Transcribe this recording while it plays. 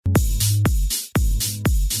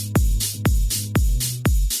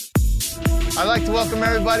I'd like to welcome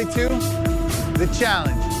everybody to The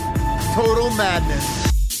Challenge, Total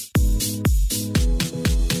Madness.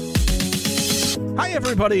 Hi,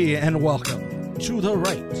 everybody, and welcome to The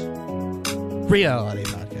Right Reality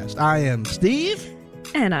Podcast. I am Steve.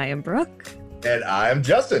 And I am Brooke. And I'm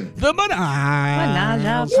Justin. The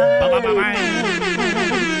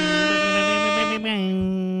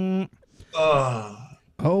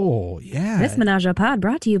Oh, yeah. This Ménage-a-pod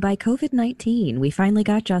brought to you by COVID-19. We finally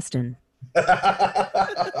got Justin.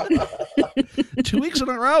 2 weeks in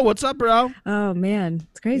a row. What's up, bro? Oh, man.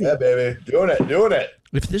 It's crazy. Yeah, baby. Doing it.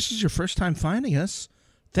 If this is your first time finding us,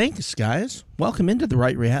 thanks, guys. Welcome into The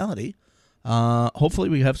Right Reality. Hopefully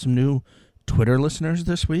we have some new Twitter listeners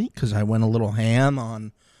this week, because I went a little ham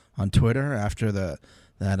on Twitter after that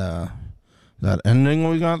ending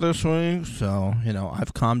we got this week. So,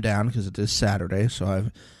 I've calmed down because it is Saturday, so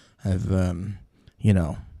I've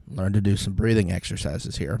learned to do some breathing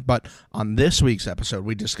exercises here. But on this week's episode,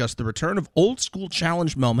 we discussed the return of old school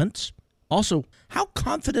challenge moments. Also, how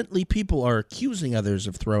confidently people are accusing others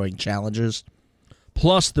of throwing challenges.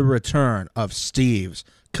 Plus the return of Steve's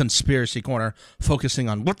Conspiracy Corner, focusing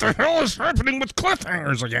on what the hell is happening with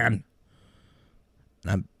cliffhangers again.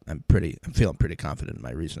 I'm feeling pretty confident in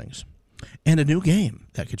my reasonings. And a new game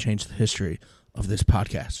that could change the history of this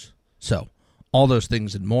podcast. So, all those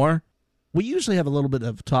things and more. We usually have a little bit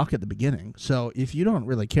of talk at the beginning, so if you don't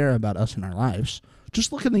really care about us in our lives,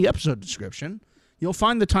 just look in the episode description. You'll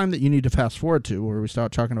find the time that you need to fast forward to where we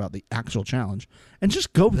start talking about the actual challenge, and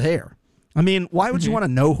just go there. I mean, why would you want to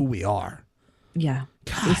know who we are? Yeah,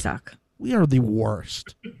 God, we suck. We are the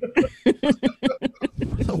worst. We're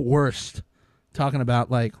the worst. Talking about,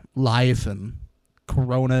 like, life and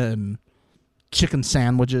Corona and chicken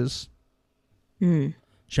sandwiches.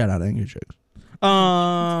 Shout out Angry Chicks.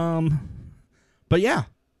 But yeah,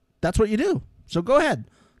 that's what you do. So go ahead.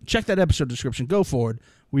 Check that episode description. Go forward.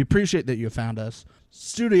 We appreciate that you found us.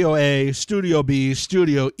 Studio A, Studio B,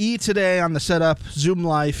 Studio E today on the setup. Zoom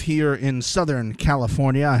Life here in Southern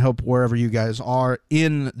California. I hope wherever you guys are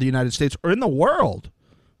in the United States or in the world.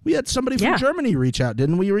 We had somebody from Germany reach out,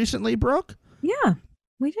 didn't we, recently, Brooke? Yeah,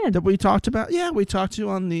 we did. That we talked about? Yeah, we talked to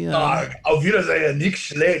on the... Auf Wiedersehen, nicht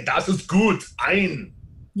schlecht, das ist gut, ein.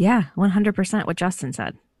 Yeah, 100% what Justin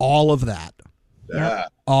said. All of that. Yeah.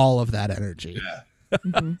 Yep. All of that energy.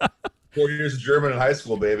 Yeah. 4 years of German in high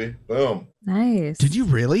school, baby. Boom. Nice. Did you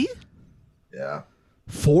really? Yeah.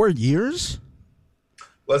 4 years?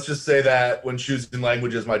 Let's just say that when choosing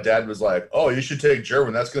languages, my dad was like, oh, you should take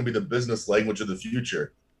German. That's going to be the business language of the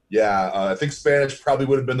future. Yeah, I think Spanish probably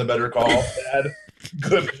would have been the better call, Dad.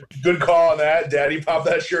 Good call on that. Daddy, pop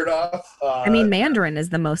that shirt off. I mean, Mandarin is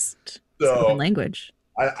the most spoken language.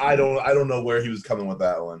 I don't know where he was coming with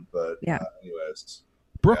that one, but yeah. Anyways.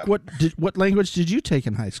 Brooke, what language did you take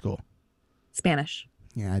in high school? Spanish.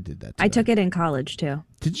 Yeah, I did that too. I took it in college too.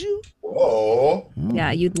 Did you? Whoa.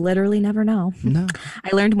 Yeah, you'd literally never know. No.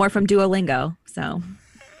 I learned more from Duolingo, so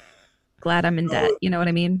glad I'm in debt. You know what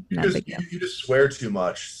I mean? Not a big deal. You just swear too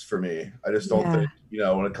much for me. I just don't think,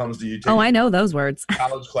 when it comes to you taking I know those words.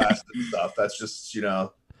 college classes and stuff, that's just,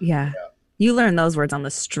 Yeah. You learn those words on the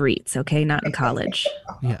streets, okay? Not in college.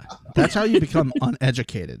 Yeah. That's how you become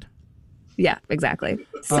uneducated. Yeah, exactly.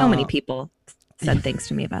 So many people said things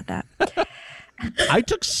to me about that. I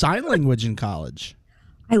took sign language in college.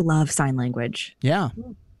 I love sign language. Yeah.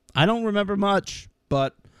 I don't remember much,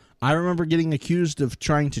 but I remember getting accused of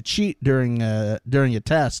trying to cheat during a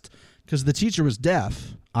test because the teacher was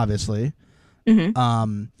deaf, obviously.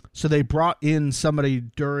 Mm-hmm. So they brought in somebody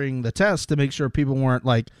during the test to make sure people weren't,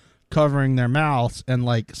 like, covering their mouths and,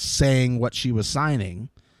 like, saying what she was signing.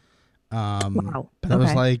 Wow. But I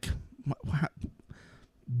was like,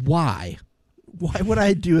 why? Why would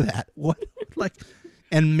I do that? What? Like,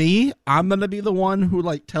 and me, I'm going to be the one who,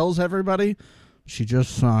 like, tells everybody, she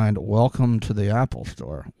just signed, welcome to the Apple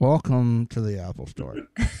Store. Welcome to the Apple Store.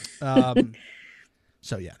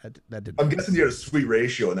 So, yeah, that did. I'm guessing you had a sweet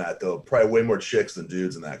ratio in that, though. Probably way more chicks than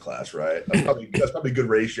dudes in that class, right? That's probably a good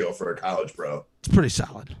ratio for a college bro. It's pretty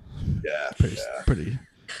solid. Yeah. Pretty.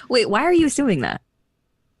 Wait, why are you assuming that?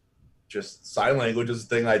 Just sign language is a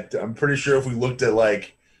thing. I'm pretty sure if we looked at,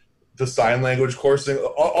 like, the sign language course thing,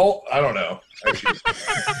 I don't know. Actually,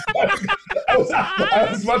 I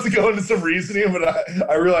was about to go into some reasoning, but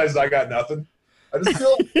I realized I got nothing. I just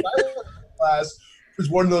feel like sign language class is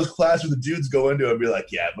one of those classes where the dudes go into it and be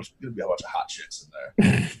like, yeah, there's going to be a bunch of hot chicks in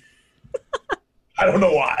there. I don't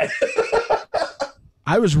know why.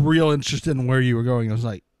 I was real interested in where you were going. I was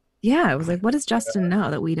like, yeah, I was like, what does Justin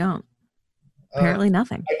know that we don't? Apparently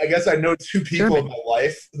nothing. I guess I know two people in my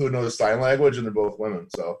life who know the sign language, and they're both women.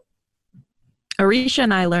 So. Arisha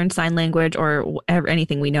and I learned sign language or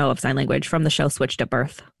anything we know of sign language from the show Switched at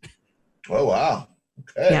Birth. Oh, wow.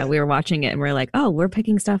 Okay. Yeah, we were watching it and we are like, oh, we're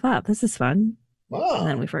picking stuff up. This is fun. Wow. And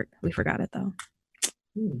then we forgot it though.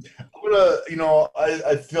 I'm gonna,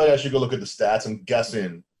 I feel like I should go look at the stats. I'm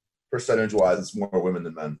guessing percentage-wise, it's more women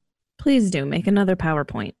than men. Please do make another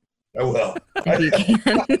PowerPoint. I will. If you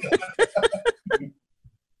can.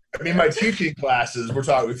 I mean, my teaching classes,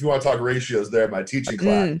 if you want to talk ratios there, my teaching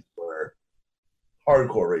classes were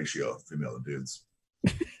hardcore ratio, female to dudes.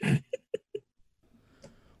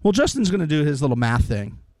 Well, Justin's going to do his little math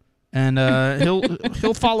thing, and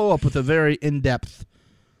he'll follow up with a very in-depth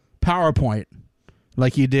PowerPoint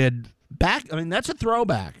like he did back. I mean, that's a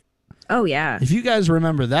throwback. Oh, yeah. If you guys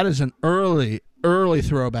remember, that is an early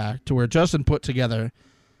throwback to where Justin put together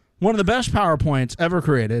one of the best PowerPoints ever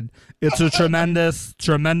created. It's a tremendous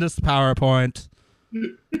PowerPoint.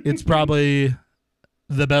 It's probably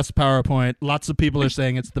the best PowerPoint. Lots of people are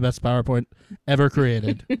saying it's the best PowerPoint ever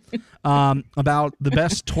created. About the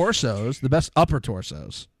best torsos, the best upper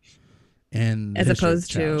torsos. As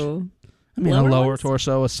opposed to... I mean, a lower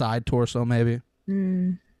torso, a side torso, maybe.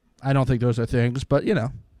 I don't think those are things, but,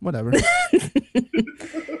 whatever.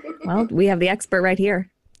 Well, we have the expert right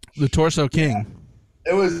here. The torso king.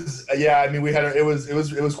 It was, I mean, it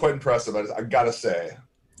was quite impressive. I gotta say.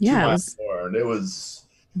 Yeah, it was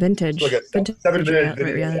vintage. Like vintage 7-minute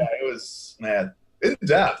video. Yeah, it was, man, in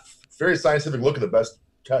depth. Very scientific look at the best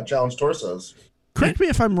challenge torsos. Correct me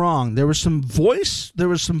if I'm wrong. There was some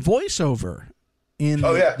voiceover in the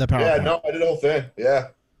PowerPoint. Yeah, no, I did the whole thing. Yeah.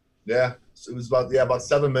 So it was about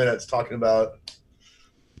 7 minutes talking about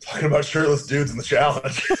shirtless dudes in the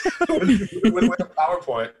challenge with a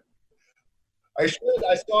PowerPoint. I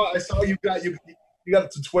saw you got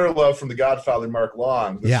some Twitter love from the Godfather Mark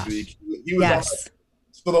Long this week. He was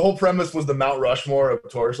so the whole premise was the Mount Rushmore of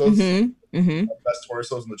torsos, best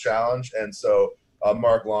torsos in the challenge, and so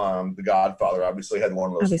Mark Long, the Godfather, obviously had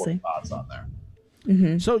one of those spots on there.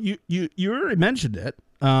 Mm-hmm. So you already mentioned it.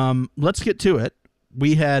 Let's get to it.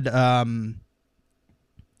 We had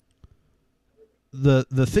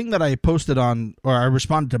the thing that I posted on, or I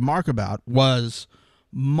responded to Mark about, was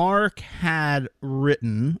Mark had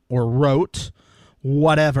written or wrote,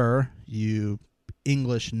 whatever, you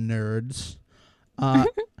English nerds.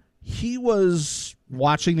 He was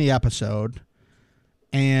watching the episode,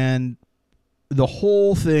 and the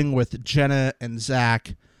whole thing with Jenna and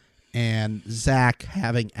Zach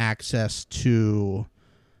having access to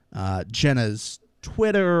Jenna's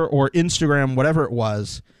Twitter or Instagram, whatever it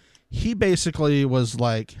was, he basically was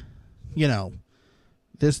like,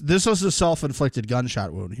 this was a self-inflicted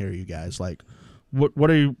gunshot wound here, you guys. Like,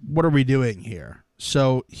 what are we doing here?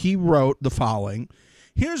 So he wrote the following.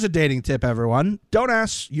 Here's a dating tip, everyone. Don't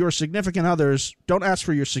ask for your significant other's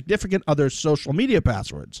social media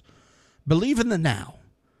passwords. Believe in the now.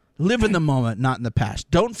 Live in the moment, not in the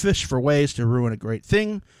past. Don't fish for ways to ruin a great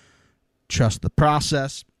thing. Trust the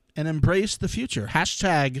process and embrace the future.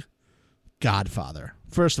 Hashtag Godfather.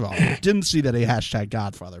 First of all, didn't see that he hashtagged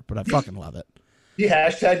Godfather, but I fucking love it. He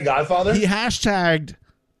hashtagged Godfather? He hashtagged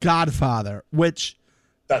Godfather, which,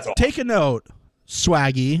 that's awesome. Take a note,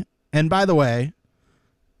 Swaggy. And by the way,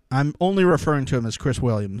 I'm only referring to him as Chris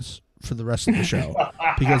Williams for the rest of the show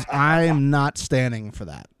because I'm not standing for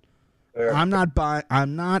that. I'm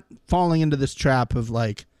not falling into this trap of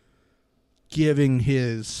like giving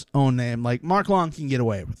his own name. Like Mark Long can get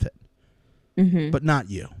away with it, but not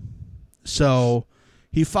you. So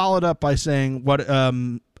he followed up by saying, "What?"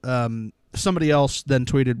 Somebody else then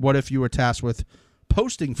tweeted, "What if you were tasked with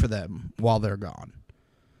posting for them while they're gone?"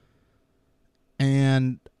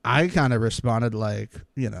 And I kind of responded like,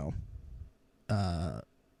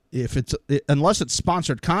 if it's unless it's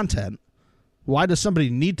sponsored content, why does somebody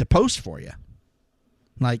need to post for you?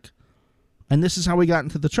 Like, and this is how we got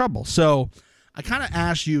into the trouble. So I kind of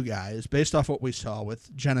asked you guys, based off what we saw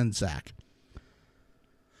with Jen and Zach,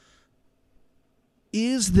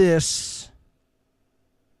 is this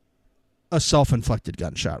a self-inflicted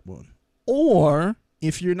gunshot wound? Or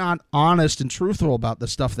if you're not honest and truthful about the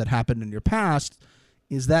stuff that happened in your past,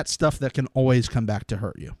 is that stuff that can always come back to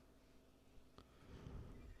hurt you?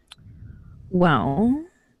 Well,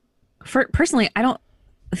 personally, I don't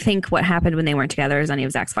think what happened when they weren't together is any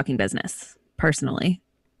of Zach's fucking business, personally.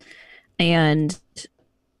 And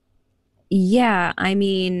yeah, I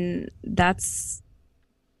mean, that's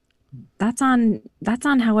on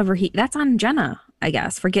Jenna, I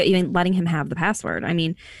guess, for letting him have the password. I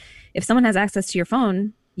mean, if someone has access to your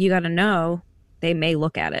phone, you got to know they may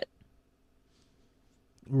look at it.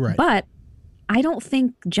 Right. But I don't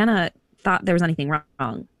think Jenna thought there was anything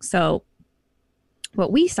wrong. So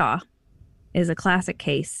what we saw is a classic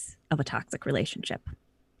case of a toxic relationship.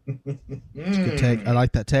 That's a good take. I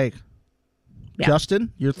like that take. Yeah.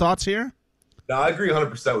 Justin, your thoughts here? No, I agree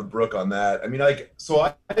 100% with Brooke on that. I mean, like, so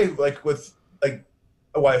I like with like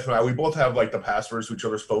my wife and I, we both have like the passwords to each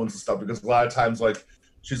other's phones and stuff because a lot of times, like,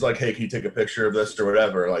 she's like, "Hey, can you take a picture of this or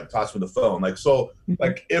whatever?" Like, toss me the phone. Like, so,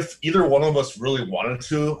 like, if either one of us really wanted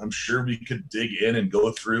to, I'm sure we could dig in and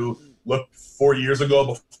go through, look 4 years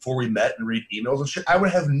ago before we met and read emails and shit. I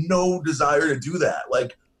would have no desire to do that.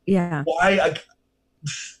 Like, Yeah. why?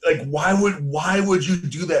 Why would you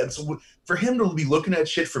do that? And so for him to be looking at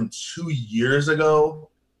shit from 2 years ago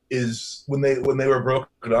is when they were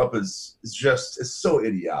broken up is it's so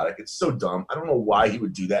idiotic. It's so dumb. I don't know why he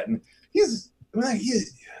would do that. And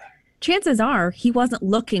Chances are he wasn't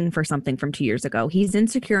looking for something from 2 years ago. He's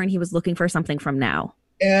insecure and he was looking for something from now.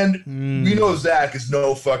 And we know Zach is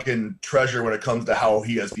no fucking treasure when it comes to how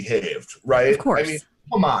he has behaved, right? Of course. I mean,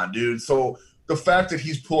 come on, dude. So the fact that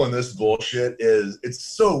he's pulling this bullshit it's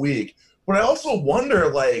so weak. But I also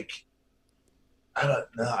wonder, like, I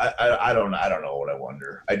don't know what I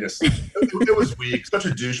wonder. I just it was weak, such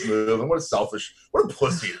a douche move, and what a selfish, what a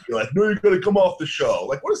pussy to be like, no, you're gonna come off the show.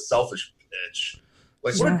 Like, what a selfish bitch.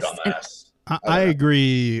 Like, what a dumbass. I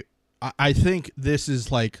agree. I think this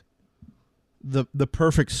is like the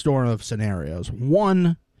perfect storm of scenarios.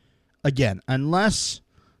 One, again, unless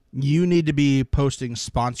you need to be posting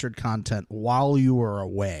sponsored content while you are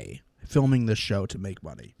away filming this show to make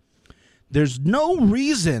money, there's no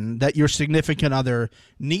reason that your significant other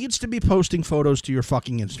needs to be posting photos to your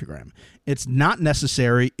fucking Instagram. It's not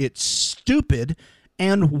necessary. It's stupid.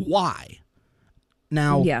 And why?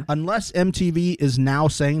 Now, unless MTV is now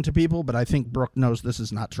saying to people, but I think Brooke knows this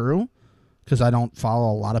is not true because I don't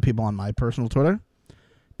follow a lot of people on my personal Twitter,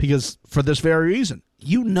 because for this very reason,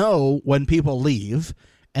 you know when people leave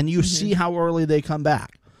and you see how early they come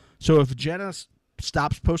back. So if Jenna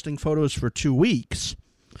stops posting photos for 2 weeks,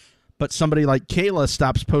 but somebody like Kayla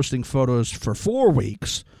stops posting photos for 4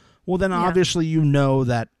 weeks, well, then obviously you know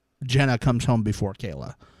that Jenna comes home before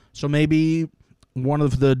Kayla. So maybe one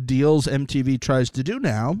of the deals MTV tries to do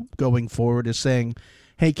now going forward is saying,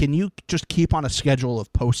 hey, can you just keep on a schedule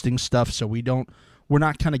of posting stuff so we're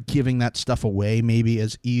not kind of giving that stuff away maybe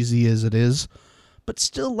as easy as it is, but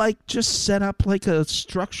still, like, just set up like a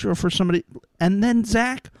structure for somebody. And then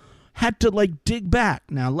Zach had to like dig back.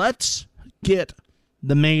 Now let's get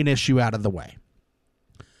the main issue out of the way.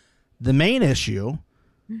 The main issue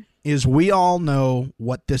is we all know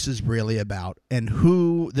what this is really about and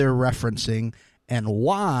who they're referencing and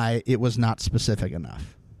why it was not specific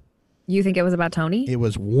enough. You think it was about Tony? It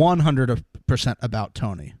was 100% about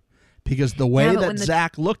Tony. Because the way that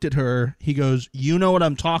Zach looked at her, he goes, you know what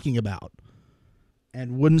I'm talking about.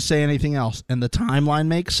 And wouldn't say anything else. And the timeline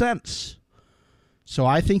makes sense. So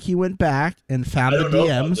I think he went back and found the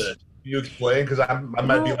DMs. Can you explain? Because I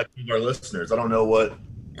might be like our listeners. I don't know.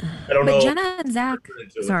 Jenna and Zach.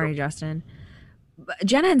 Sorry, Justin.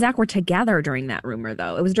 Jenna and Zach were together during that rumor,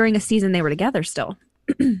 though. It was during a season they were together still.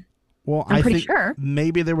 Well, I'm pretty think sure.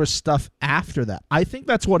 Maybe there was stuff after that. I think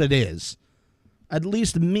that's what it is. At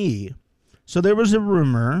least me. So there was a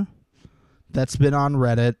rumor that's been on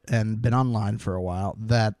Reddit and been online for a while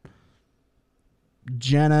that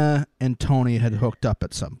Jenna and Tony had hooked up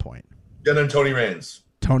at some point. Jenna and Tony Raines.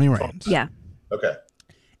 Tony Raines. Yeah. Okay.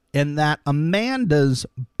 And that Amanda's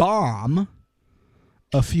bomb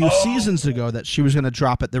a few seasons ago that she was going to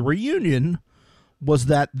drop at the reunion was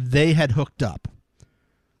that they had hooked up.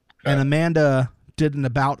 Okay. And Amanda did an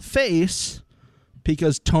about face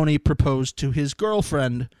because Tony proposed to his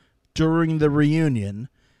girlfriend during the reunion.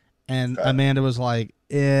 And Amanda was like,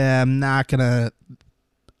 I'm not gonna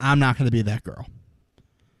be that girl.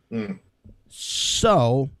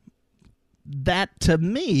 So that, to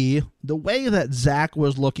me, the way that Zach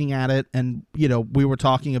was looking at it, and we were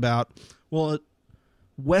talking about,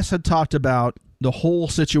 Wes had talked about the whole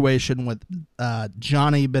situation with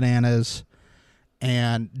Johnny Bananas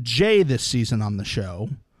and Jay this season on the show,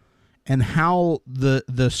 and how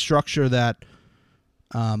the structure that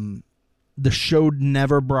the show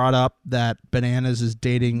never brought up that Bananas is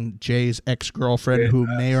dating Jay's ex-girlfriend, who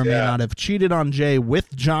may or may not have cheated on Jay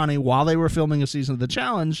with Johnny while they were filming a season of The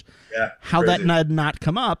Challenge. How that had not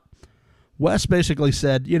come up. Wes basically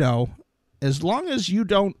said, as long as you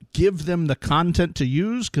don't give them the content to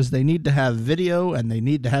use, because they need to have video and they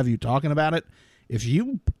need to have you talking about it, if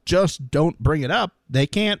you just don't bring it up, they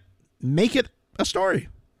can't make it a story.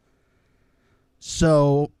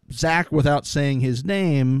 So Zach, without saying his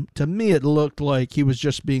name, to me it looked like he was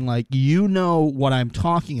just being like, you know what I'm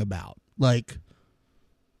talking about. Like,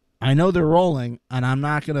 I know they're rolling, and I'm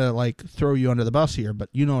not going to, like, throw you under the bus here, but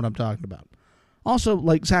you know what I'm talking about. Also,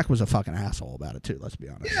 like, Zach was a fucking asshole about it too. Let's be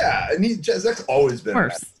honest. Yeah, and Zach's always been. Of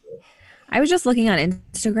course. I was just looking on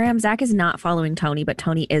Instagram. Zach is not following Tony, but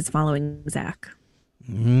Tony is following Zach.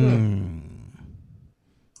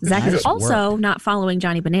 Zach is also not following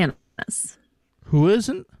Johnny Bananas. Who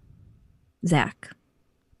isn't? Zach.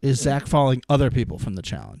 Is Zach following other people from the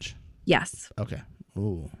challenge? Yes. Okay.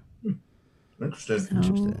 Ooh. Interesting.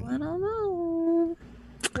 So, I don't know.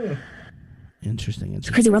 Interesting. It's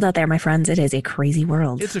a crazy world out there, my friends. It is a crazy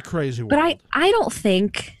world. It's a crazy world. But I don't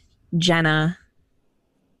think Jenna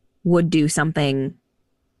would do something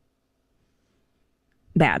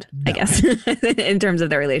bad, I guess, in terms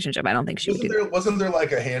of their relationship. I don't think she would do that. Wasn't there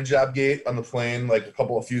like a hand job gate on the plane like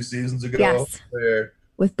a few seasons ago? Yes. Where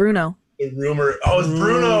with Bruno. the rumor. Oh, it's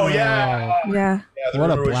Bruno. Yeah. Yeah.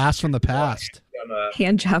 What a blast from the past.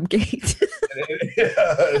 Hand job gate.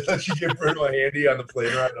 Yeah, she gave Bruno a handy on the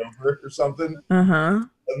plane ride over or something. Uh-huh.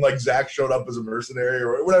 And like Zach showed up as a mercenary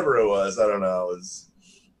or whatever it was. I don't know.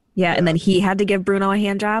 Yeah, and then he had to give Bruno a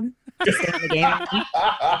hand job to stay in the game.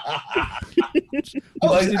 I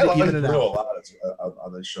like Bruno a lot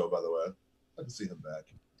on this show, by the way. I can see him back.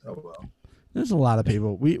 Oh, well. There's a lot of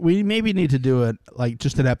people. We maybe need to do it like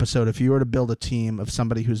just an episode. If you were to build a team of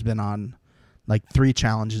somebody who's been on like 3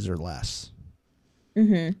 challenges or less,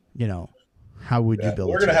 you know, how would you build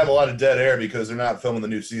We're going to have a lot of dead air because they're not filming the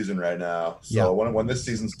new season right now. So when this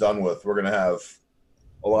season's done with, we're going to have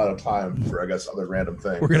a lot of time for, I guess, other random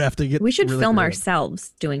things. We're going to have to get. We should film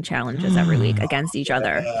ourselves doing challenges every week against each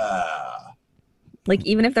other. Like,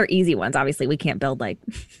 even if they're easy ones, obviously we can't build like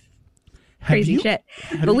crazy shit,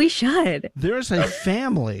 but we should. There's a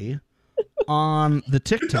family on the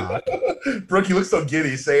TikTok. Brooke, you look so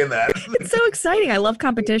giddy saying that. It's so exciting. I love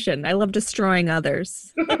competition. I love destroying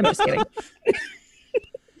others. I'm just kidding.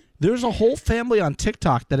 There's a whole family on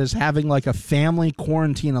TikTok that is having like a family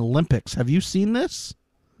quarantine Olympics. Have you seen this?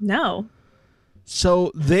 No.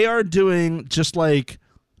 So they are doing just like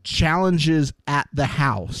challenges at the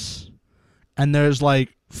house. And there's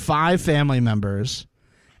like 5 family members.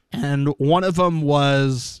 And one of them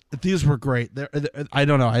was, these were great. I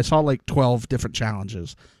don't know. I saw like 12 different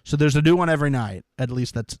challenges. So there's a new one every night. At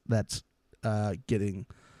least that's getting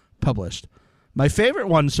published. My favorite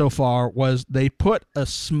one so far was they put a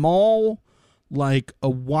small, like a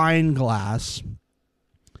wine glass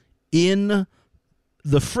in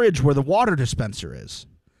the fridge where the water dispenser is.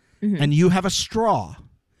 And you have a straw.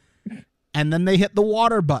 And then they hit the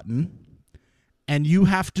water button and you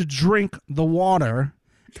have to drink the water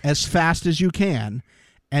as fast as you can,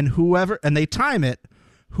 and they time it,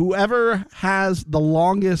 whoever has the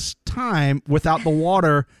longest time without the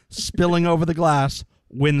water spilling over the glass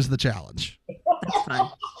wins the challenge. That's fun.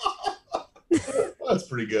 That's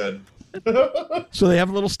pretty good. So they have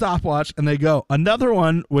a little stopwatch and they go. Another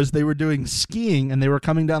one was they were doing skiing and they were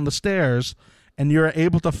coming down the stairs and you're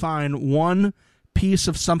able to find one piece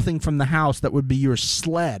of something from the house that would be your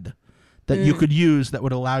sled that you could use that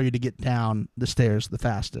would allow you to get down the stairs the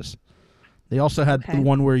fastest. They also had the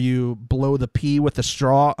one where you blow the pee with a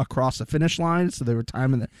straw across the finish line, so they were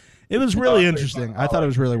timing it. It was really interesting. I thought it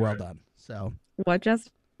was really well done. So what,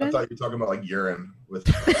 Justin? I thought you were talking about like urine with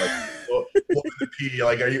like blowing the pee.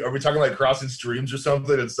 Like, are we talking like crossing streams or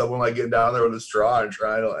something? And someone like getting down there with a straw and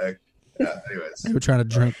trying to like, anyways. They were trying to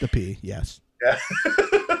drink the pee. Yes. Yeah.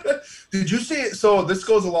 Did you see? So this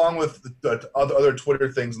goes along with the other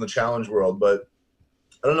Twitter things in the challenge world, but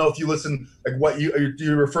I don't know if you listen. Like what you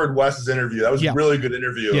referred Wes's interview. That was a really good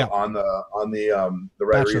interview on the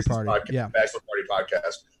Right Reasons podcast, Bachelor Party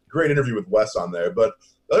podcast. Great interview with Wes on there. But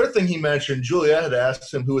the other thing he mentioned, Juliet had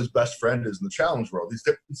asked him who his best friend is in the challenge world.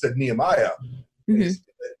 He said Nehemiah. He said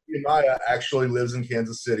Nehemiah actually lives in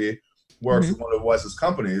Kansas City, works with one of Wes's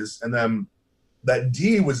companies, and then that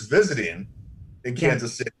Dee was visiting in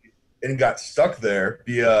Kansas City and got stuck there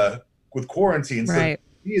with quarantine. Right. So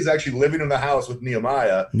he is actually living in the house with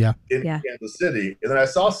Nehemiah in Kansas City. And then I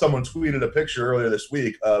saw someone tweeted a picture earlier this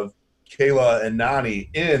week of Kayla and Nani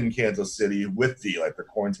in Kansas City with Dee, like they're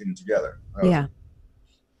quarantining together.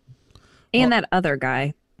 And that other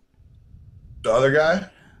guy. The other guy?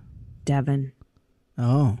 Devin.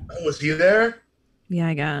 Oh, was he there? Yeah,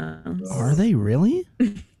 I guess. Are they really?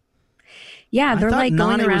 Yeah, they're like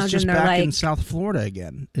going Nani around was just and they're back like in South Florida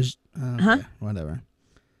again. Whatever.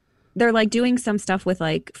 They're like doing some stuff with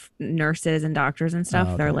like nurses and doctors and stuff.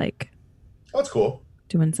 Oh, okay. They're like, that's cool.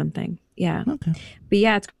 Doing something. Yeah. Okay. But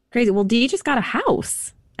yeah, it's crazy. Well, Dee just got a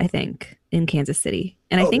house, I think, in Kansas City,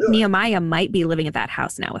 and I think Nehemiah might be living at that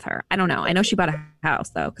house now with her. I don't know. I know she bought a house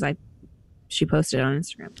though because she posted it on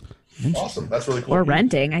Instagram. Awesome. That's really cool. Or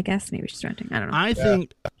renting, I guess. Maybe she's renting. I don't know.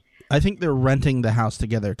 I think they're renting the house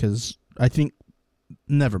together because I think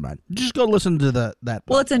never mind. Just go listen to that.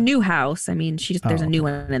 Well, it's a new house. I mean, there's a new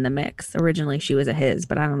one in the mix. Originally, she was at his,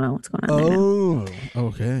 but I don't know what's going on there now. Oh,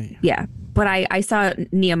 okay. Yeah, but I saw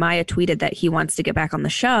Nehemiah tweeted that he wants to get back on the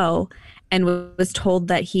show and was told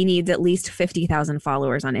that he needs at least 50,000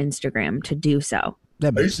 followers on Instagram to do so.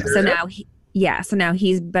 That makes sense. So now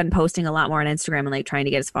he's been posting a lot more on Instagram and like trying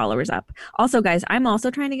to get his followers up. Also, guys, I'm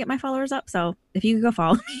also trying to get my followers up. So if you could go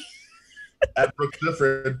follow me. At Brooke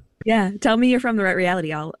Clifford. Yeah, tell me you're from the right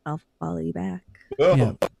reality. I'll follow you back. Oh.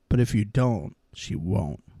 Yeah, but if you don't, she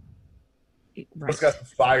won't. Right. Brooke's got some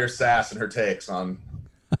fire sass in her takes on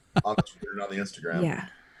Twitter and on the Instagram. Yeah,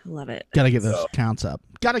 I love it. Gotta get those counts up.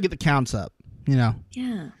 Gotta get the counts up. You know.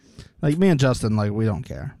 Yeah. Like me and Justin, like we don't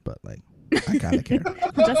care, but like I kind of care.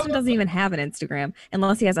 Justin doesn't even have an Instagram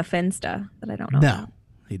unless he has a Finsta that I don't know. No,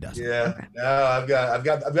 he doesn't. Yeah. Okay. No, I've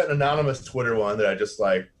got an anonymous Twitter one that I just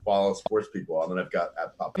like follow sports people on, and I've got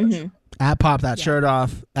at Pop. At Pop That Shirt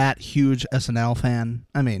Off. At Huge SNL Fan.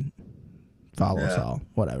 I mean, follow us all.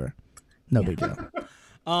 Whatever. No big deal.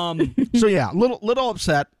 So yeah, little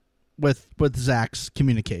upset with Zach's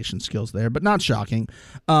communication skills there, but not shocking.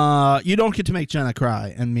 You don't get to make Jenna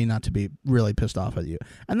cry and me not to be really pissed off at you.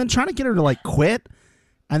 And then trying to get her to like quit.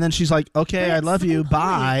 And then she's like, okay, I love you.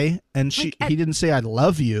 Bye. And he didn't say I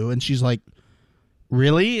love you. And she's like,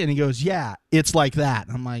 really? And he goes, yeah, it's like that.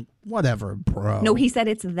 I'm like, whatever, bro. No, he said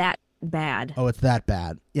it's that bad. Oh, it's that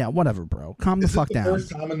bad. Yeah, whatever, bro. Calm the fuck down. First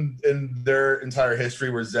time in their entire history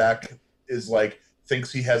where Zach is like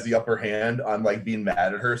thinks he has the upper hand on like being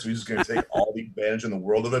mad at her, so he's just gonna take all the advantage in the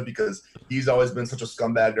world of it because he's always been such a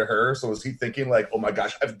scumbag to her. So is he thinking like, oh my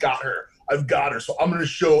gosh, I've got her, so I'm gonna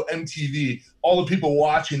show MTV, all the people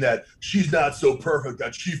watching, that she's not so perfect,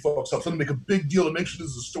 that she fucks up, so I'm gonna make a big deal to make sure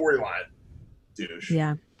this is a storyline. Douche.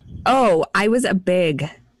 Yeah. Oh, I was a big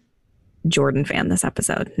Jordan fan this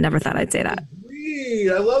episode. Never thought I'd say that.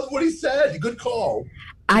 I love what he said. Good call.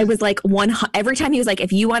 I was like every time he was like,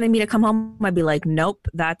 if you wanted me to come home, I'd be like, nope,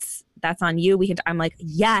 that's on you. I'm like,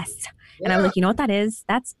 yes. Yeah. And I'm like, you know what that is?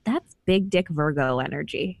 That's big dick Virgo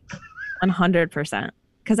energy. 100%.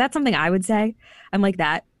 Because that's something I would say. I'm like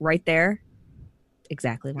that right there.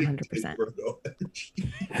 Exactly 100%.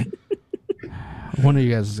 One of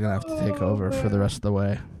you guys is gonna have to take over for the rest of the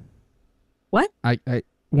way. What?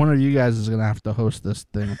 One of you guys is gonna have to host this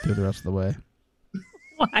thing through the rest of the way.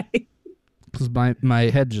 Why? Because my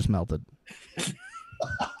head just melted.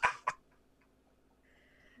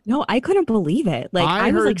 No, I couldn't believe it. Like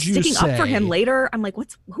I was like sticking up for him later. I'm like,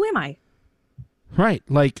 who am I? Right.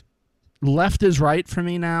 Like left is right for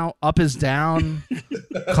me now. Up is down.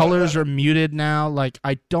 Colors are muted now. Like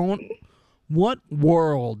what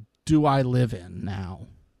world do I live in now?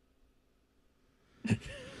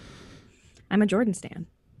 I'm a Jordan stan.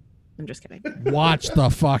 I'm just kidding. Watch the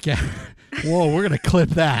fuck out. Whoa, we're going to clip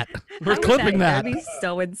that. We're clipping that. That'd be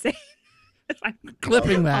so insane.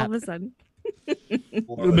 Clipping that. All of a sudden.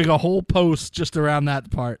 We're going to make a whole post just around that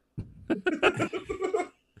part.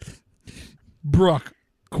 Brooke,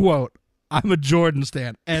 quote, I'm a Jordan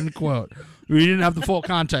stan, end quote. We didn't have the full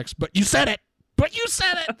context, but you said it.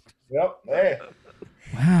 Yep. Hey.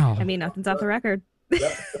 Wow. I mean, nothing's off the record.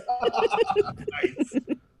 Yep. Nice.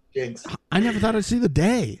 Jinx. I never thought I'd see the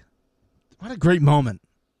day. What a great moment.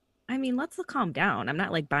 I mean, let's calm down. I'm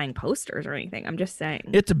not like buying posters or anything. I'm just saying.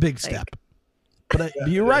 It's a big step. But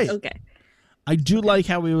you're right. Okay. I do like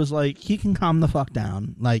how he was like, he can calm the fuck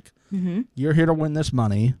down. Like, you're here to win this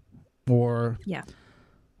money or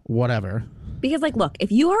whatever. Because, like, look,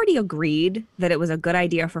 if you already agreed that it was a good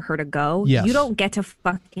idea for her to go, you don't get to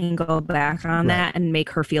fucking go back on that and make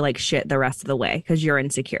her feel like shit the rest of the way because you're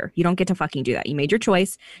insecure. You don't get to fucking do that. You made your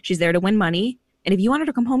choice. She's there to win money. And if you want her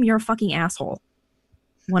to come home, you're a fucking asshole.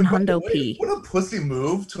 One hundo P. What a pussy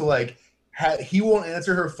move to, like, he won't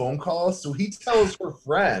answer her phone calls, so he tells her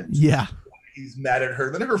friend. Yeah. He's mad at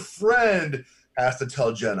her. Then her friend has to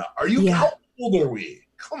tell Jenna, how old are we?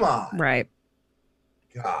 Come on. Right.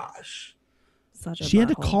 Gosh. She had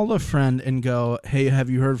to call a friend and go, hey, have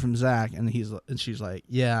you heard from Zach? And she's like,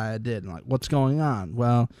 yeah, I did. And like, what's going on?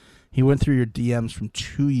 Well, he went through your DMs from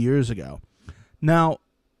 2 years ago. Now,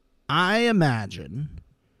 I imagine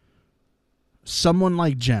someone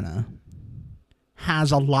like Jenna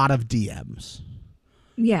has a lot of DMs.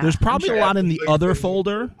 Yeah. There's probably a lot in the other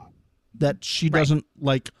folder that she doesn't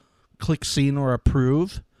like click seen or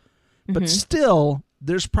approve. But still,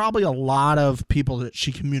 there's probably a lot of people that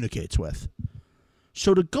she communicates with.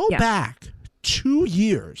 So to go back 2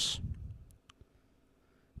 years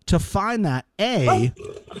to find that, oh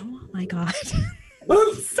my God.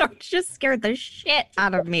 Sorry, just scared the shit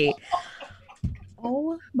out of me.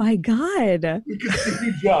 Oh my God. You can see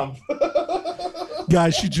me jump.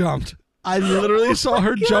 Guys, she jumped. I literally saw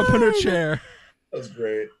her jump in her chair. That was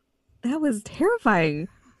great. That was terrifying.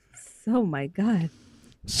 Oh my God.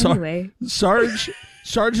 Anyway. Sarge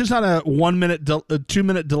is on a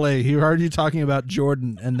 2-minute delay. He heard you talking about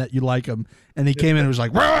Jordan and that you like him. And he came in and was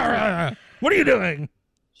like, "Rah! What are you doing?"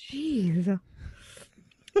 Jeez.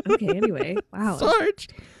 Okay, anyway. Wow.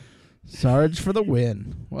 Sarge for the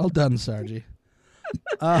win. Well done, Sargy.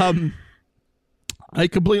 I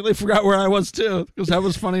completely forgot where I was too, because that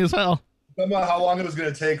was funny as hell. Talking about how long it was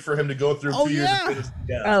going to take for him to go through 2 years.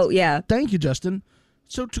 Oh, yeah. Thank you, Justin.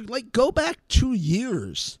 So to go back 2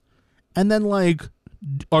 years, and then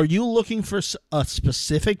are you looking for a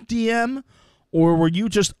specific DM, or were you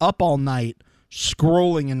just up all night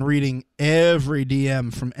scrolling and reading every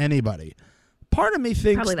DM from anybody? Part of me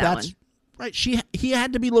thinks that's right. He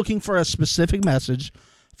had to be looking for a specific message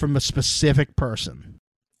from a specific person.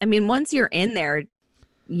 I mean, once you're in there,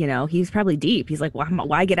 he's probably deep. He's like,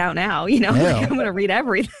 why get out now? I'm going to read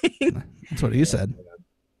everything. That's what he said.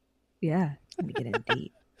 Yeah, let me get in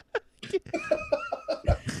deep.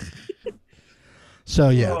 So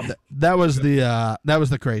yeah, that was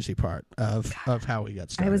the crazy part of how we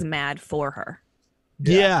got started. I was mad for her.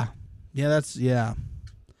 Yeah.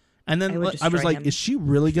 And then I was like, him. is she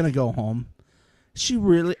really gonna go home?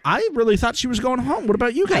 I really thought she was going home. What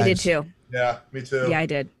about you guys? I did too. Yeah, me too. Yeah, I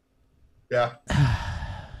did. Yeah.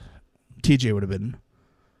 TJ would have been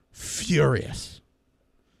furious.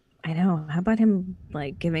 I know. How about him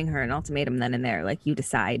giving her an ultimatum then and there? You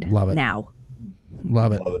decide. Love it. Now.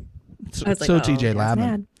 Love it. So, TJ Lavin.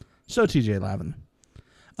 Mad. So TJ Lavin.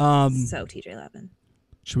 So TJ Lavin.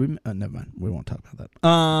 Should we? Never mind. We won't talk about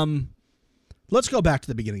that. Let's go back to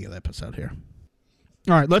the beginning of the episode here.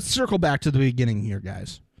 All right, let's circle back to the beginning here,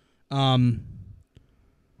 guys.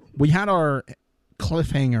 We had our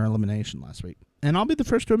cliffhanger elimination last week, and I'll be the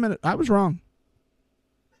first to admit it. I was wrong.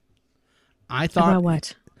 I thought about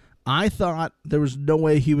what? I thought there was no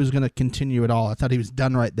way he was going to continue at all. I thought he was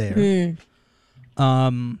done right there.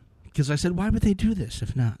 Because I said, why would they do this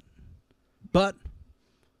if not? But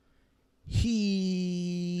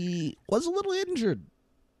he was a little injured.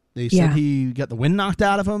 They said he got the wind knocked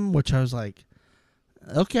out of him, which I was like,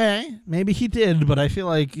 okay, maybe he did, but I feel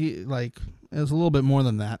like it was a little bit more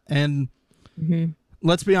than that. And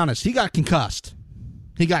let's be honest, he got concussed.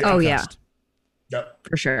 Oh, yeah. Yep.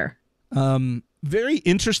 For sure. Very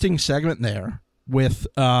interesting segment there with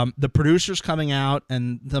the producers coming out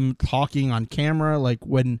and them talking on camera, like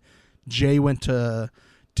when Jay went to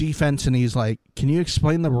defense and he's like, can you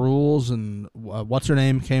explain the rules? And what's her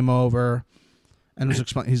name came over and was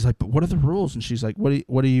explaining. He's like, but what are the rules? And she's like,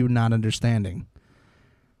 what are you not understanding?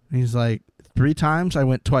 And he's like, 3 times, I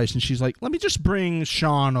went twice. And she's like, let me just bring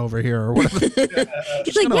Sean over here or whatever.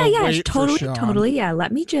 He's like, yeah, totally. Yeah,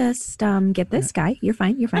 let me just get this guy. You're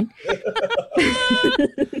fine.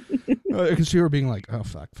 I can see her being like, oh,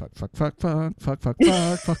 fuck.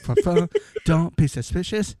 Don't be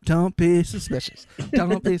suspicious.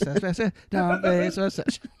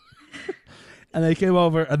 And they came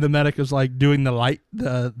over, and the medic was like doing the light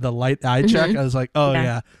eye check. I was like, oh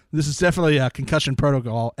yeah, this is definitely a concussion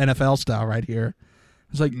protocol, NFL style right here.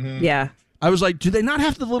 I was like, yeah. I was like, do they not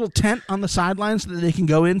have the little tent on the sidelines that they can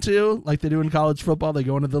go into, like they do in college football? They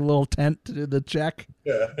go into the little tent to do the check.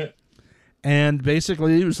 Yeah. And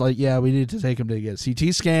basically, he was like, yeah, we need to take him to get a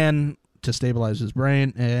CT scan to stabilize his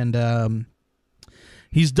brain, and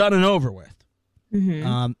he's done and over with.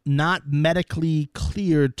 Not medically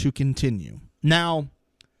cleared to continue. Now,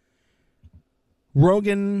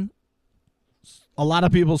 Rogan, a lot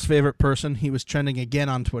of people's favorite person. He was trending again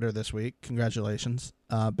on Twitter this week. Congratulations,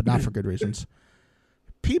 but not for good reasons.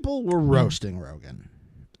 People were roasting Rogan.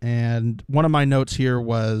 And one of my notes here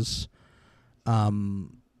was,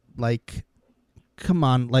 come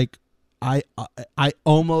on, I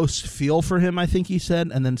almost feel for him, I think he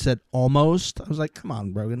said, and then said almost. I was like, come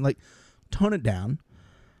on, Rogan, tone it down.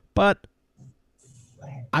 But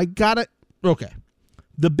I got it. Okay.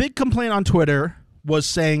 The big complaint on Twitter was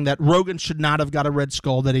saying that Rogan should not have got a red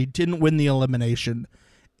skull, that he didn't win the elimination,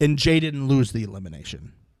 and Jay didn't lose the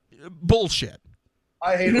elimination. Bullshit.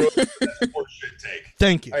 I hate Rogan. That's a bullshit take.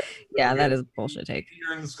 Thank you. Yeah, that is a bullshit take. He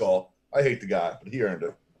earned the skull. I hate the guy, but he earned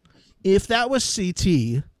it. If that was CT,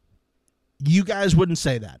 you guys wouldn't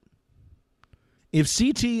say that. If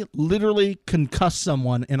CT literally concussed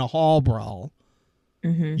someone in a hall brawl,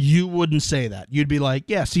 you wouldn't say that. You'd be like,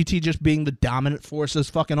 yeah, CT just being the dominant force as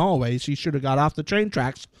fucking always, he should have got off the train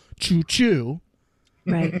tracks. Choo-choo.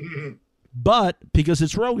 Right. But because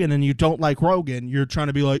it's Rogan and you don't like Rogan, you're trying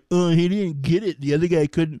to be like, oh, he didn't get it. The other guy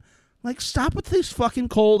couldn't. Stop with these fucking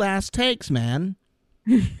cold-ass takes, man.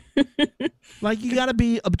 Like, you got to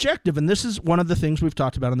be objective. And this is one of the things we've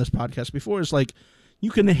talked about on this podcast before is, like,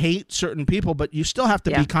 you can hate certain people, but you still have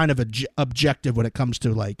to be kind of objective when it comes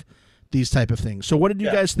to, like, these type of things. So what did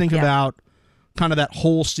you guys think about kind of that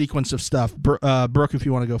whole sequence of stuff? Brooke, if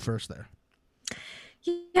you want to go first there.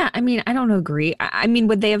 Yeah, I mean, I don't agree. I mean,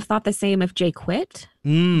 would they have thought the same if Jay quit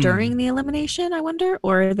during the elimination, I wonder?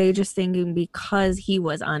 Or are they just thinking because he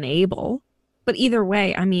was unable? But either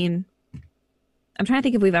way, I mean, I'm trying to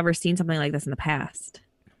think if we've ever seen something like this in the past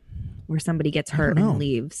where somebody gets hurt and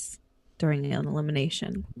leaves during an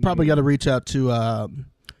elimination. Probably got to reach out to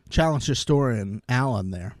challenge historian Alan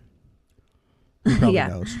there. He probably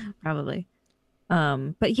knows. Probably.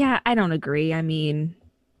 But yeah, I don't agree. I mean,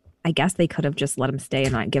 I guess they could have just let him stay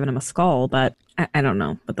and not given him a skull, but I don't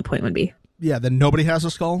know what the point would be. Yeah, then nobody has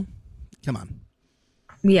a skull? Come on.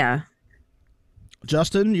 Yeah.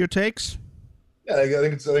 Justin, your takes? Yeah, I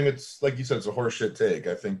think it's like you said, it's a horseshit take.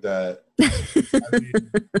 I think that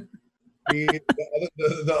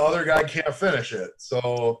the other guy can't finish it.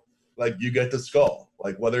 So, like, you get the skull.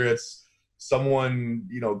 Like, whether it's someone,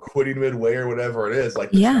 quitting midway or whatever it is,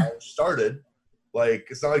 like, the challenge started. Like,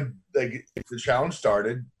 it's not like the challenge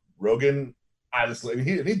started. Rogan, honestly, I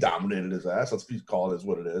mean, he dominated his ass. Let's call it as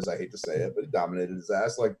what it is. I hate to say it, but he dominated his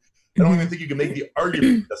ass. Like, I don't even think you can make the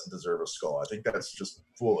argument he doesn't deserve a skull. I think that's just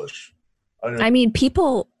foolish. I mean,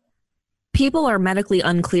 people are medically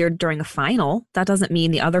uncleared during a final. That doesn't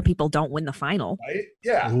mean the other people don't win the final. Right?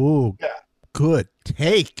 Yeah. Ooh, yeah. Good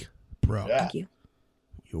take, bro. Yeah. Thank you.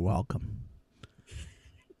 You're welcome.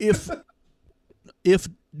 If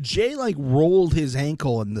Jay, like, rolled his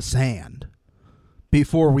ankle in the sand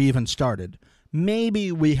before we even started,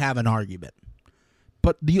 maybe we have an argument.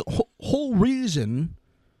 But the whole reason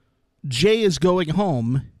Jay is going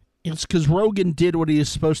home is because Rogan did what he is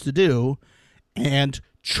supposed to do and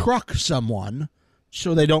truck someone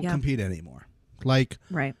so they don't compete anymore. Like,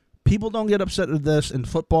 right. People don't get upset with this in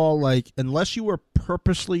football, like, unless you were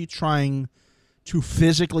purposely trying to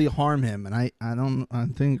physically harm him. And I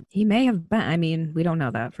think he may have been. I mean, we don't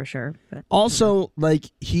know that for sure. But also,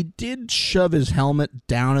 like, he did shove his helmet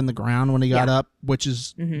down in the ground when he got up, which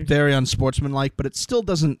is very unsportsmanlike, but it still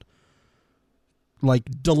doesn't, like,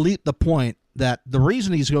 delete the point that the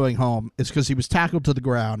reason he's going home is because he was tackled to the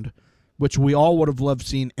ground, which we all would have loved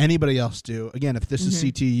seeing anybody else do. Again, if this is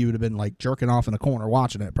CT, you would have been, like, jerking off in a corner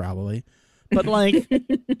watching it probably. But, like,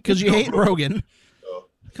 because you hate Rogan.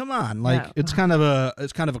 Come on, like, it's kind of a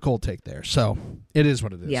cold take there. So it is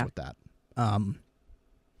what it is with that.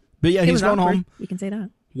 But yeah, he's going home. You can say that.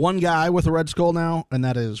 One guy with a red skull now, and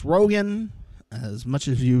that is Rogan. As much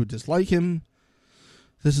as you dislike him,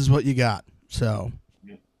 this is what you got. So,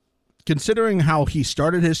 considering how he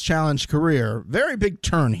started his challenge career, very big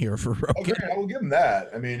turn here for Rogan. Okay, I will give him that.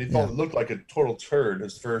 I mean, it looked like a total turd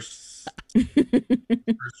his first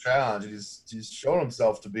challenge. He's shown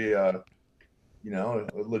himself to be a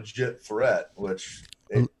legit threat, which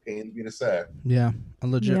it pains me to say. Yeah, a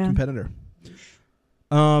legit competitor.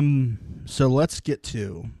 So let's get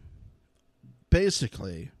to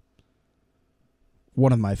basically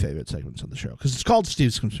one of my favorite segments of the show, because it's called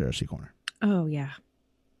Steve's Conspiracy Corner. Oh, yeah.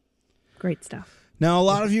 Great stuff. Now, a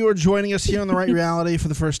lot of you are joining us here on The Right Reality for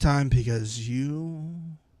the first time because you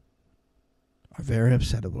are very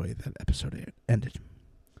upset with the way that episode ended.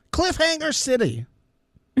 Cliffhanger City.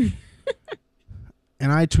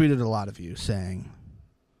 And I tweeted a lot of you saying,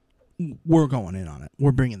 we're going in on it.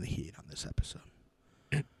 We're bringing the heat on this episode.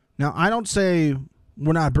 Now, I don't say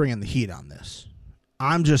we're not bringing the heat on this.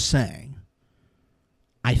 I'm just saying,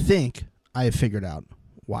 I think I have figured out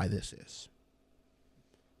why this is.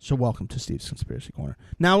 So welcome to Steve's Conspiracy Corner.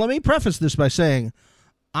 Now, let me preface this by saying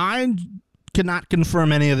I cannot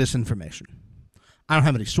confirm any of this information. I don't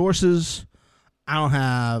have any sources. I don't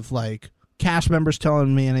have, like, cast members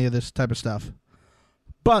telling me any of this type of stuff.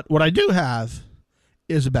 But what I do have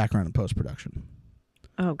is a background in post-production.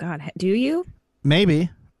 Oh, God. Do you?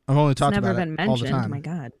 Maybe. I've only talked about it all the time. Oh, my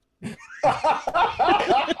God.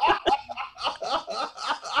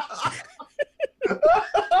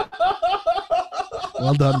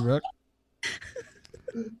 Well done, Brooke.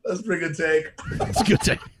 That's a pretty good take. That's a good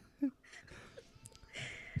take.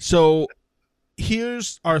 So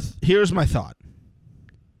here's my thought.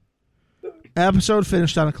 Episode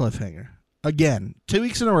finished on a cliffhanger. Again, 2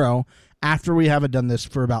 weeks in a row after we haven't done this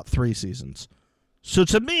for about 3 seasons. So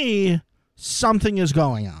to me, something is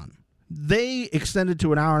going on. They extended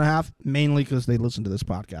to an hour and a half, mainly because they listened to this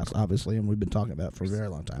podcast, obviously, and we've been talking about it for a very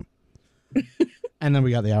long time. And then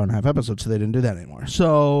we got the hour and a half episode, so they didn't do that anymore.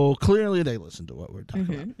 So clearly they listened to what we're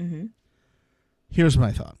talking about. Here's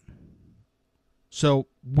my thought. So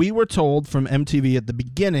we were told from MTV at the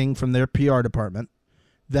beginning, from their PR department,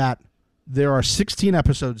 that there are 16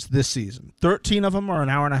 episodes this season. 13 of them are an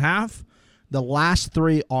hour and a half. The last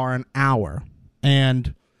 3 are an hour.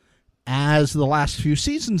 And as the last few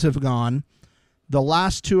seasons have gone, the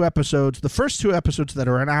last 2 episodes, the first 2 episodes that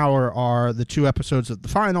are an hour are the 2 episodes of the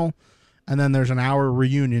final, and then there's an hour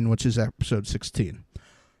reunion, which is episode 16.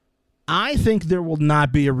 I think there will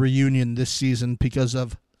not be a reunion this season because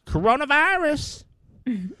of coronavirus.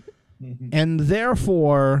 And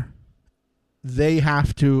therefore, they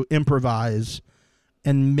have to improvise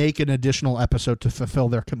and make an additional episode to fulfill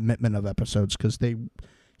their commitment of episodes. Because can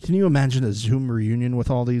you imagine a Zoom reunion with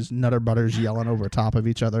all these nutter butters yelling over top of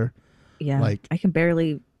each other? Yeah, like, I can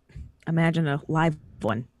barely imagine a live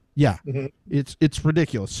one. Yeah, it's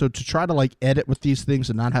ridiculous. So to try to like edit with these things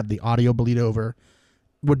and not have the audio bleed over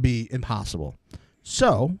would be impossible.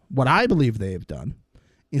 So what I believe they have done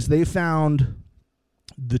is they found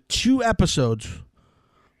the 2 episodes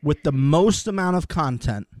with the most amount of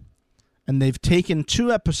content, and they've taken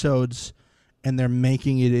 2 episodes and they're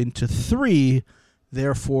making it into 3,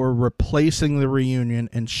 therefore replacing the reunion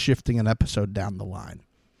and shifting an episode down the line.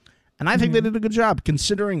 And I think they did a good job,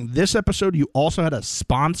 considering this episode you also had a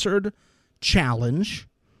sponsored challenge,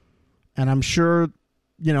 and I'm sure,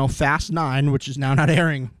 Fast 9, which is now not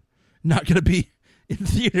airing, not going to be in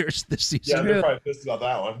theaters this season. Yeah, they're probably pissed about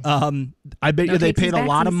that one. I bet you they paid a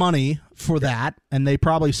lot of money for that, and they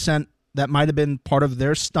probably that might have been part of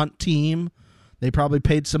their stunt team. They probably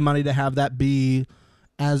paid some money to have that be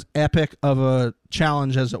as epic of a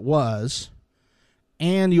challenge as it was.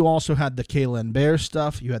 And you also had the Kayla and Bear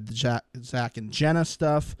stuff. You had the Zach and Jenna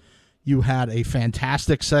stuff. You had a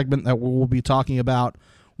fantastic segment that we'll be talking about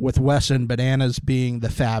with Wes and Bananas being the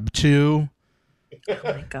Fab 2. Oh,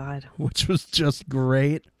 my God. Which was just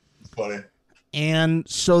great. It's funny. And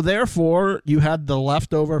so, therefore, you had the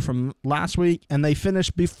leftover from last week, and they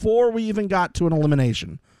finished before we even got to an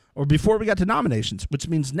elimination, or before we got to nominations, which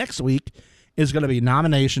means next week is going to be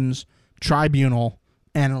nominations, tribunal,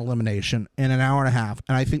 and an elimination in an hour and a half.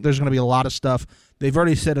 And I think there's going to be a lot of stuff. They've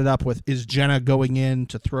already set it up with, is Jenna going in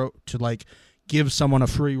to give someone a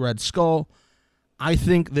free red skull? I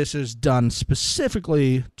think this is done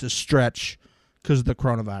specifically to stretch because of the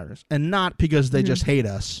coronavirus and not because they just hate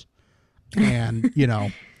us and,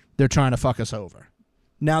 they're trying to fuck us over.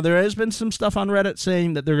 Now, there has been some stuff on Reddit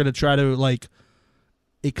saying that they're going to try to,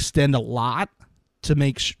 extend a lot to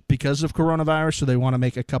make because of coronavirus, so they want to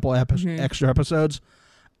make a couple extra episodes.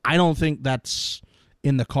 I don't think that's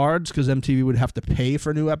in the cards because MTV would have to pay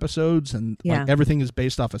for new episodes, and everything is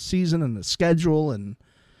based off a season and the schedule, and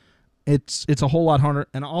it's a whole lot harder.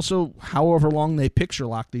 And also, however long they picture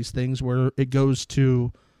lock these things, where it goes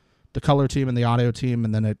to the color team and the audio team,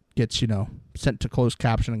 and then it gets sent to closed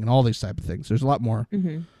captioning and all these type of things. There's a lot more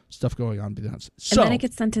stuff going on beyond. And then it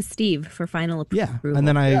gets sent to Steve for final approval. Yeah, and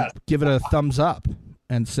then I give it a thumbs up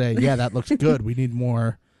and say, yeah, that looks good. We need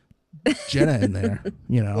more Jenna in there.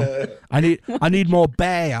 I need more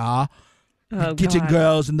bear. Getting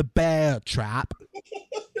girls in the bear trap.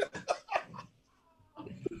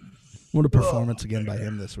 What a performance again by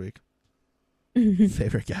him this week.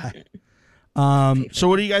 Favorite guy. So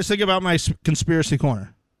what do you guys think about my conspiracy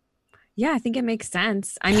corner? Yeah, I think it makes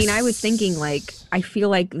sense. I mean, I was thinking I feel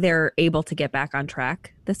like they're able to get back on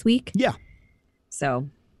track this week. Yeah. So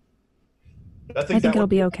I think it'll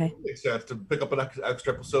be okay. Makes sense to pick up an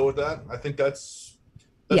extra episode with that. I think that's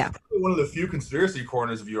one of the few conspiracy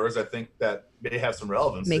corners of yours. I think that may have some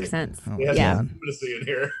relevance. Makes sense. It has some privacy in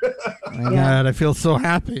here. My God, I feel so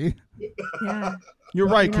happy. Yeah, you're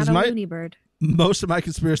right, because most of my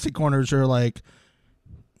conspiracy corners are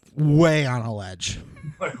way on a ledge.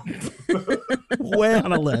 Way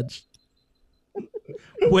on a ledge.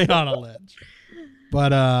 Way on a ledge.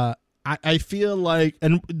 But I feel like,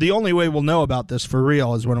 and the only way we'll know about this for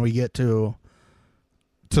real is when we get to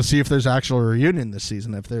see if there's actual a reunion this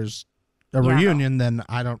season. If there's a reunion, then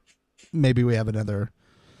maybe we have another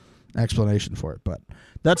explanation for it. But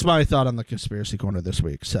that's my thought on the conspiracy corner this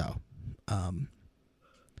week. So,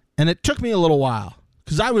 and it took me a little while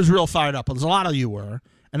because I was real fired up, as a lot of you were.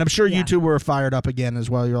 And I'm sure you two were fired up again as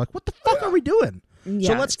well. You're like, what the fuck are we doing? Yes.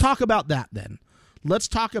 So let's talk about that then. Let's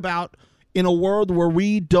talk about, in a world where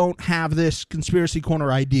we don't have this conspiracy corner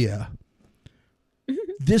idea,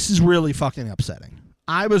 this is really fucking upsetting.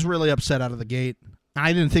 I was really upset out of the gate.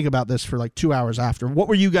 I didn't think about this for 2 hours after. What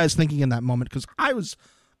were you guys thinking in that moment? Because I was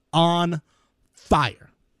on fire.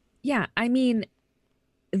 Yeah, I mean,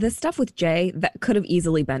 the stuff with Jay, that could have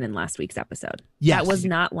easily been in last week's episode. Yes. That was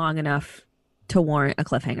not long enough to warrant a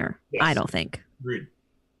cliffhanger. Yes. I don't think. Agreed.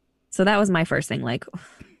 So that was my first thing.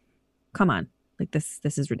 Come on. Like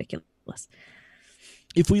this is ridiculous.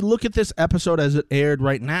 If we look at this episode as it aired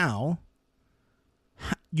right now,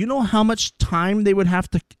 you know how much time they would have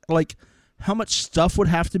to, like, how much stuff would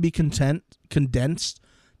have to be condensed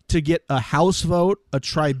to get a House vote, a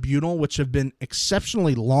tribunal, which have been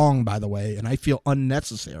exceptionally long, by the way, and I feel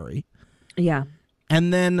unnecessary. Yeah.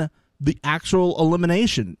 And then the actual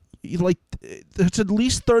elimination. Like, there's at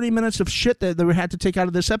least 30 minutes of shit that they would have to take out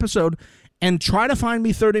of this episode, and try to find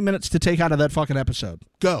me 30 minutes to take out of that fucking episode.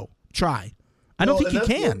 Go. Try. I don't think you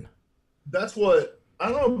can. That's what, I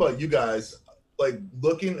don't know about you guys, like,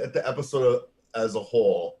 looking at the episode as a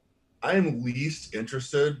whole, I am least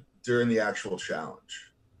interested during the actual challenge.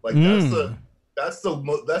 Like, that's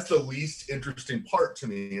the least interesting part to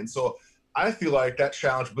me. And so I feel like that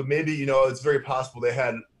challenge, but maybe, you know, it's very possible they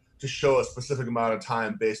had to show a specific amount of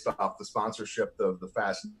time based off the sponsorship of the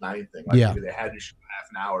Fast 9 thing. Like, maybe they had to show half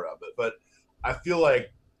an hour of it. But I feel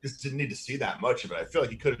like just didn't need to see that much of it. I feel like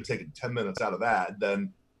you could have taken 10 minutes out of that.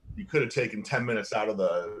 Then you could have taken 10 minutes out of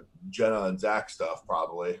the Jenna and Zach stuff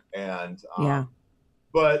probably. And yeah.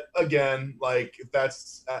 But again, like, if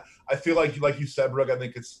that's, I feel like you said, Brooke, I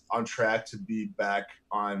think it's on track to be back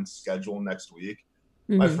on schedule next week.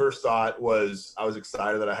 Mm-hmm. My first thought was I was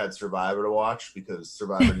excited that I had Survivor to watch because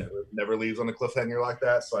Survivor never leaves on a cliffhanger like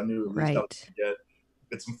that. So I knew at least I was going to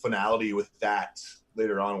get some finality with that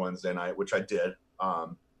later on Wednesday night, which I did.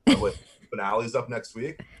 With finale's up next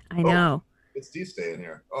week. I know. It's Steve staying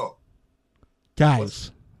here. Oh.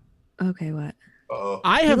 Guys. Okay, what? Uh-oh.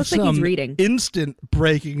 I have some like reading. instant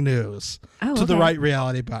breaking news to the Right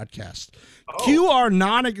Reality podcast. Cue our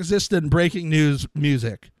non-existent breaking news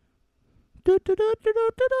music.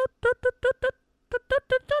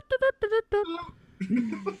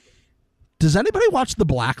 Does anybody watch The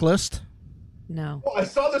Blacklist? No. Well, I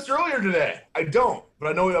saw this earlier today. I don't, but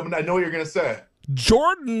I know what you're going to say.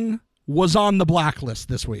 Jordan was on The Blacklist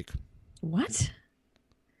this week. What?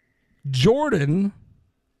 Jordan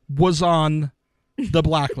was on The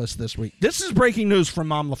Blacklist this week. This is breaking news from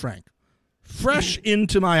Mom LaFranc. Fresh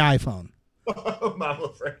into my iPhone. Mom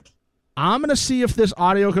LaFranc. I'm going to see if this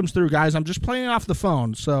audio comes through, guys. I'm just playing off the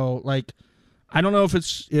phone, so, like, I don't know if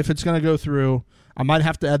it's going to go through. I might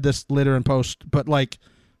have to add this later in post, but, like,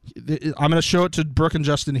 I'm going to show it to Brooke and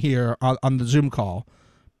Justin here on the Zoom call.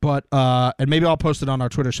 But and maybe I'll post it on our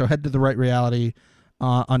Twitter. So head to The Right Reality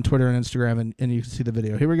on Twitter and Instagram, and you can see the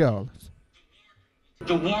video. Here we go.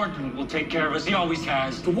 The warden will take care of us. He always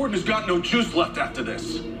has. The warden has got no juice left after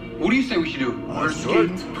this. What do you say we should do? We're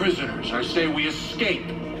escaped prisoners. I say we escape.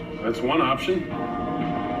 That's one option.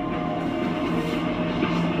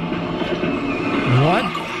 What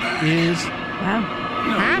is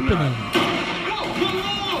happening?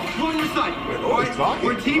 Whoa. We're on your side. Wait, oh, he's talking.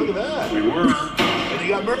 We're a team. Look at that. We were. And he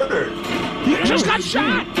got murdered. He just got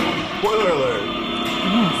shot. Spoiler alert.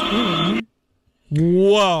 Yes,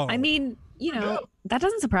 Whoa. I mean, you know, that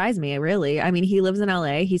doesn't surprise me, really. I mean, he lives in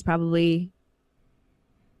LA. He's probably,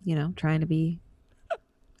 you know, trying to be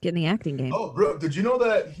getting the acting game. Oh, Brooke, did you know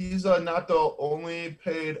that he's not the only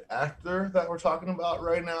paid actor that we're talking about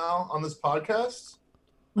right now on this podcast?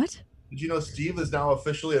 What? Did you know Steve is now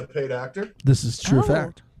officially a paid actor? This is true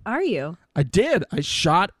fact. Are you? I did. I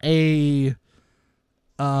shot a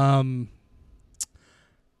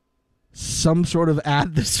some sort of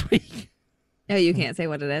ad this week. Oh, you can't say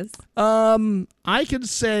what it is? I could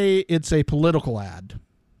say it's a political ad.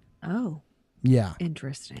 Oh. Yeah.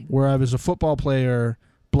 Interesting. Where I was a football player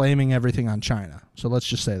blaming everything on China. So let's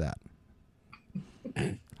just say that.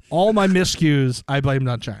 All my miscues, I blamed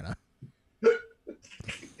on China.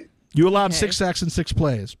 You allowed 6 sacks and 6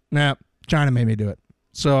 plays. Nah, China made me do it.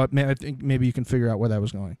 So I think maybe you can figure out where that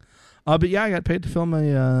was going. But yeah, I got paid to film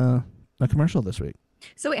a commercial this week.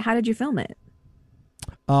 So wait, how did you film it?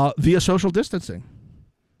 Via social distancing.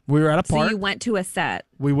 We were at a park. So you went to a set.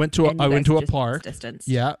 We went to I went to a park. Distance.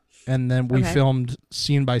 Yeah, and then we filmed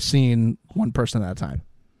scene by scene, one person at a time.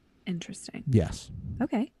 Interesting. Yes.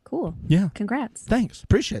 Okay, cool. Yeah. Congrats. Thanks.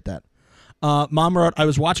 Appreciate that. Mom wrote, I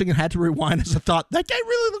was watching and had to rewind as I thought, that guy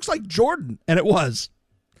really looks like Jordan. And it was.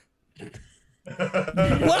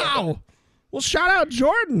 Wow. Well, shout out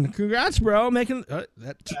Jordan. Congrats, bro. Making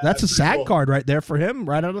that's a SAG cool card right there for him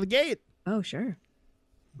right out of the gate. Oh, sure.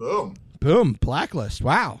 Boom. Boom. Blacklist.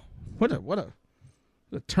 Wow. What a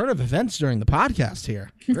turn of events during the podcast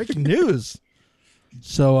here. Breaking news.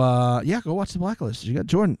 So, yeah, go watch The Blacklist. You got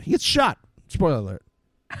Jordan. He gets shot. Spoiler alert.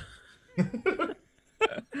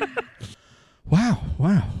 Wow.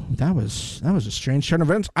 That was a strange turn of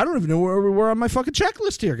events. I don't even know where we were on my fucking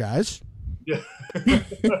checklist here, guys. Yeah.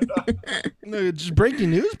 Just breaking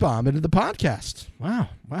news bomb into the podcast. Wow.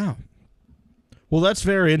 Well, that's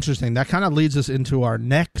very interesting. That kind of leads us into our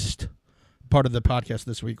next part of the podcast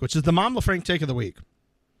this week, which is the Mom LaFrank Take of the Week.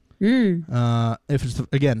 If it's,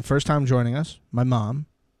 again, first time joining us, my mom,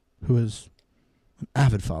 who is an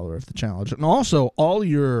avid follower of the challenge, and also all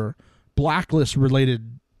your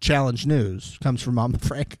Blacklist-related challenge news comes from Mom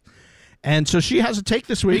LaFrank. And so she has a take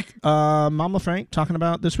this week. Mom LaFrank talking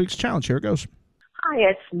about this week's challenge. Here it goes. Hi,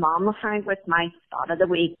 it's Mom LaFrank with my thought of the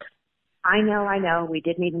week. I know, we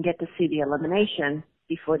didn't even get to see the elimination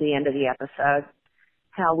before the end of the episode.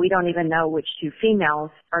 Hell, we don't even know which two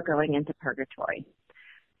females are going into purgatory.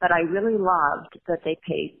 But I really loved that they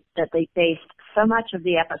based so much of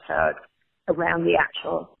the episode around the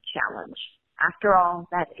actual challenge. After all,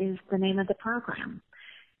 that is the name of the program.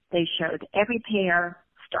 They showed every pair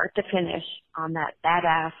start to finish on that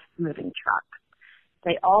badass moving truck.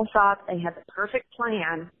 They all thought they had the perfect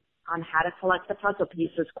plan on how to collect the puzzle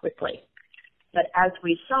pieces quickly. But as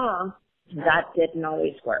we saw, that didn't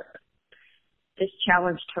always work. This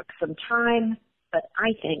challenge took some time, but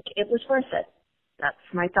I think it was worth it. That's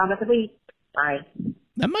my thought of the week. Bye.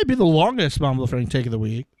 That might be the longest Mom LaFrank Take of the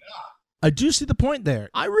Week. I do see the point there.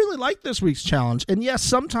 I really like this week's challenge, and yes,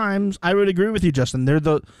 sometimes I would agree with you, Justin. They're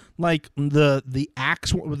the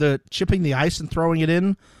axe, the chipping the ice and throwing it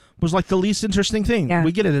in was like the least interesting thing. Yeah.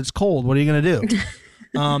 We get it; it's cold. What are you going to do?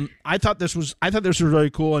 I thought this was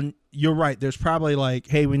really cool, and you're right. There's probably like,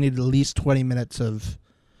 hey, we need at least 20 minutes of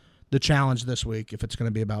the challenge this week if it's going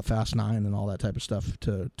to be about Fast 9 and all that type of stuff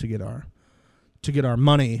to get our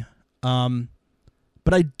money.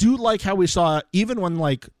 But I do like how we saw, even when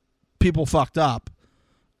like people fucked up,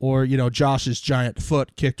 or Josh's giant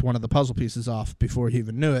foot kicked one of the puzzle pieces off before he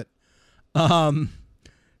even knew it,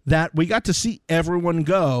 that we got to see everyone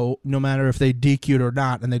go, no matter if they DQ'd or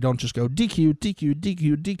not, and they don't just go DQ'd,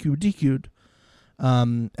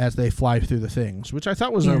 as they fly through the things, which I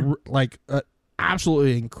thought was a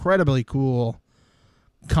absolutely incredibly cool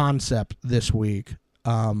concept this week.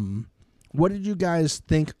 What did you guys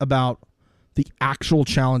think about the actual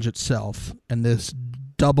challenge itself and this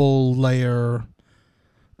double layer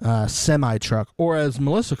semi truck, or as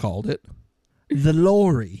Melissa called it, the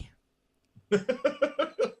lorry?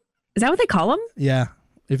 Is that what they call them? Yeah.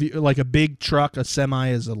 If you like a big truck, a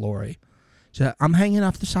semi is a lorry. So I'm hanging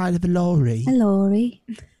off the side of a lorry. A lorry.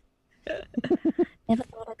 Never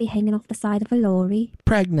thought I'd be hanging off the side of a lorry.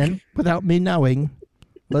 Pregnant without me knowing.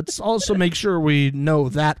 Let's also make sure we know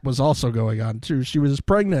that was also going on too. She was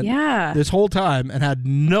pregnant this whole time and had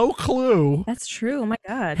no clue. That's true. Oh my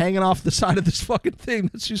God. Hanging off the side of this fucking thing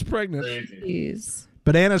that she's pregnant. Jeez.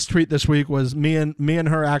 But Anna's tweet this week was me and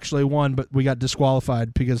her actually won, but we got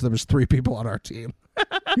disqualified because there was 3 people on our team.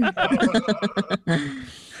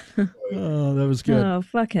 Oh, that was good. Oh,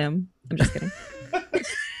 fuck him. I'm just kidding.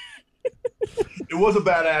 It was a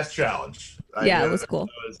badass challenge. It was cool.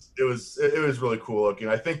 It was really cool looking.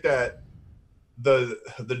 I think that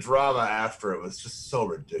the drama after it was just so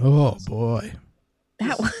ridiculous. Oh boy.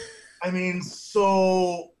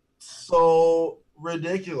 So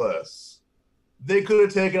ridiculous. They could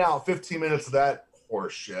have taken out 15 minutes of that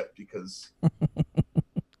horse shit because.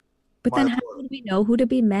 But then how would we know who to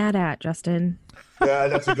be mad at, Justin? Yeah,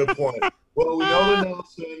 that's a good point. Well, we know the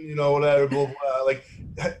Nelson, whatever. Blah, blah. Like,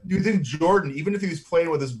 do you think Jordan, even if he was playing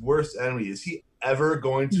with his worst enemy, is he ever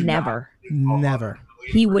going to? Never.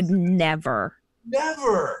 He would never.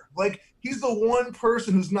 Never. Like, he's the one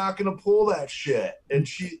person who's not going to pull that shit. And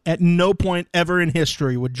she. At no point ever in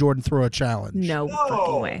history would Jordan throw a challenge. No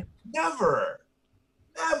fucking way. Never.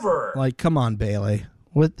 Like, come on, Bailey.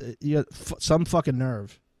 You got some fucking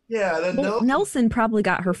nerve. Yeah, then Nelson probably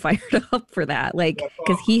got her fired up for that, like,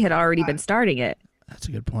 because he had already been starting it. That's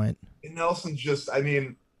a good point. And Nelson just,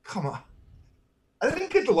 come on. I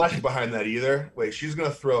didn't get the logic behind that either. Wait, she's going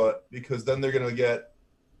to throw it because then they're going to get,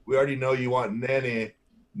 we already know you want Nani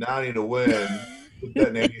to win.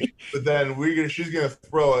 but then she's going to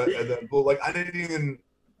throw it. And then,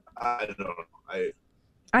 I don't know.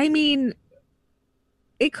 I mean,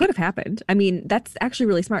 it could have happened. That's actually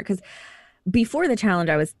really smart because before the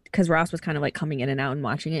challenge, because Ross was kind of like coming in and out and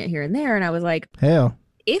watching it here and there, and I was like, hell,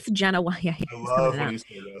 if Jenna, I love when you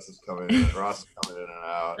say Ross is coming in. Ross is coming in and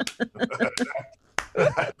out.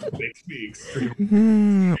 That makes me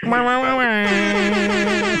extremely.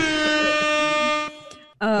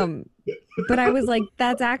 But I was like,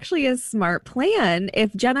 that's actually a smart plan.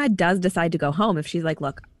 If Jenna does decide to go home, if she's like,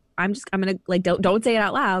 look, I'm gonna like don't say it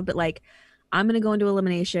out loud, but like, I'm going to go into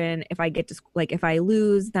elimination. If I get to, if I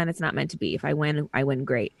lose, then it's not meant to be. If I win,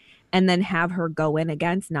 great. And then have her go in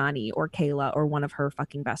against Nani or Kayla or one of her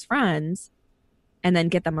fucking best friends and then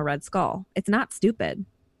get them a red skull. It's not stupid.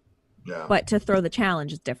 Yeah. But to throw the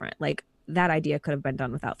challenge is different. Like, that idea could have been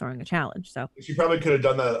done without throwing a challenge. So She probably could have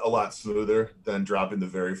done that a lot smoother than dropping the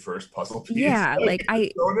very first puzzle piece. Yeah, like are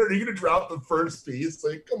you gonna drop the first piece?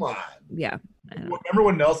 Like, come on. Yeah. Remember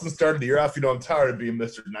when Nelson started the year off? I'm tired of being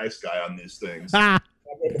Mr. Nice Guy on these things. I'm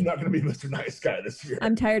not gonna be Mr. Nice Guy this year.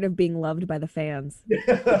 I'm tired of being loved by the fans. Like,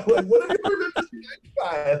 what have you ever been Mr.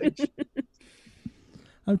 Nice Guy?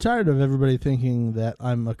 I'm tired of everybody thinking that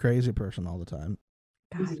I'm a crazy person all the time.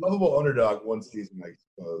 He's a lovable underdog one season, I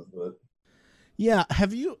suppose, but yeah,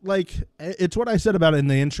 have you, like, it's what I said about it in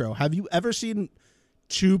the intro. Have you ever seen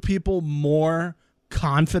two people more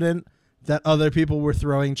confident that other people were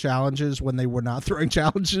throwing challenges when they were not throwing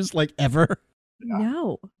challenges, like, ever?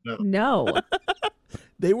 No.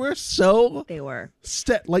 They were so... They were.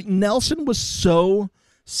 Like, Nelson was so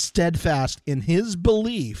steadfast in his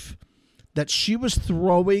belief that she was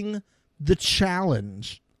throwing the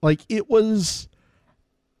challenge. Like, it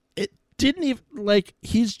didn't even, like,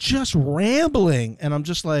 he's just rambling. And I'm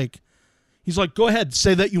just like, he's like, go ahead,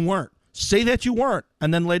 say that you weren't. Say that you weren't.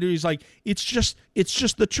 And then later he's like, it's just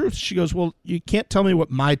the truth. She goes, well, you can't tell me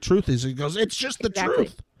what my truth is. He goes, it's just the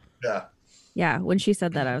truth. Yeah. Yeah. When she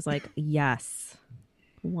said that, I was like, yes.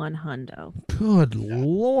 100. Good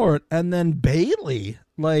Lord. And then Bailey,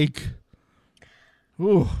 like,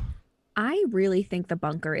 ooh. I really think the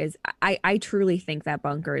bunker is, I truly think that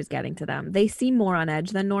bunker is getting to them. They seem more on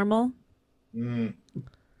edge than normal. And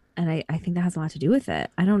I think that has a lot to do with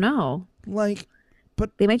it. I don't know. Like,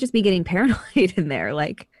 but they might just be getting paranoid in there.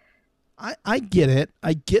 Like, I get it.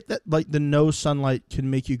 I get that, like, the no sunlight can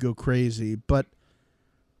make you go crazy, but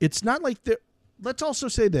it's not like they're, let's also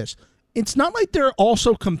say this. It's not like they're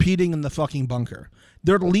also competing in the fucking bunker.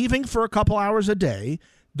 They're leaving for a couple hours a day.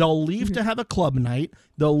 They'll leave to have a club night.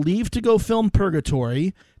 They'll leave to go film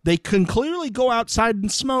Purgatory. They can clearly go outside and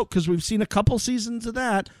smoke because we've seen a couple seasons of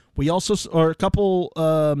that. We also, or a couple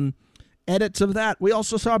edits of that. We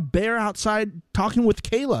also saw Bear outside talking with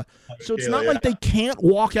Kayla. So it's not like they can't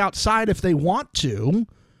walk outside if they want to.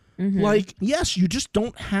 Like, yes, you just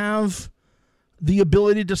don't have the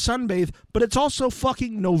ability to sunbathe, but it's also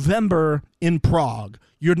fucking November in Prague.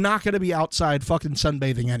 You're not going to be outside fucking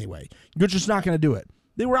sunbathing anyway. You're just not going to do it.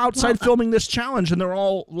 They were outside filming this challenge, and they're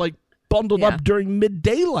all, like, bundled up during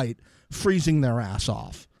mid-daylight, freezing their ass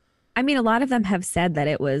off. I mean, a lot of them have said that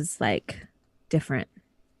it was, like, different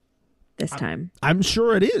this time. I'm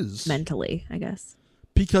sure it is. Mentally, I guess.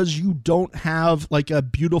 Because you don't have, like, a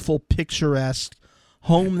beautiful, picturesque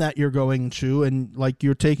home that you're going to, and, like,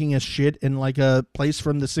 you're taking a shit in, like, a place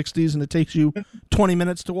from the 60s, and it takes you 20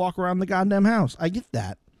 minutes to walk around the goddamn house. I get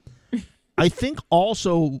that. I think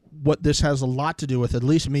also what this has a lot to do with, at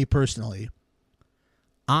least me personally,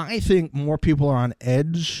 I think more people are on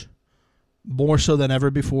edge more so than ever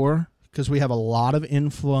before because we have a lot of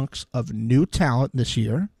influx of new talent this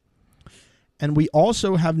year. And we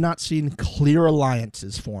also have not seen clear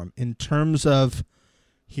alliances form in terms of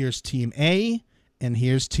here's Team A and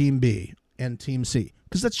here's Team B and Team C.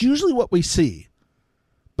 Because that's usually what we see.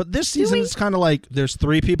 But this season it's kind of like there's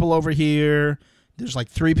 3 people over here. There's like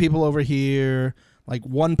 3 people over here. Like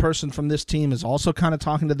one person from this team is also kind of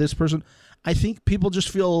talking to this person. I think people just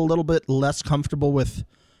feel a little bit less comfortable with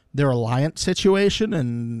their alliance situation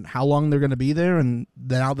and how long they're going to be there. And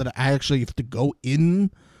now that I actually have to go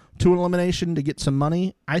in to an elimination to get some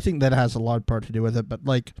money, I think that has a large part to do with it. But,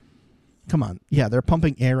 like, come on. Yeah, they're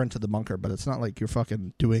pumping air into the bunker, but it's not like you're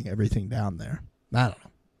fucking doing everything down there. I don't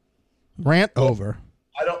know. Rant over.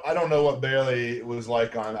 I don't know what Bailey was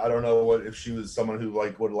like on. I don't know what if she was someone who,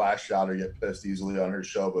 like, would lash out or get pissed easily on her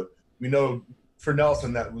show, but we know for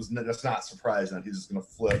Nelson that's not surprising that he's just going to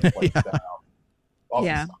flip like that.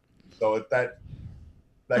 Yeah. So that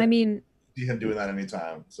I mean, see him doing that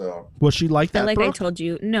anytime. So was she like that? Like Brooke? I told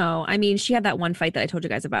you, no. I mean, she had that one fight that I told you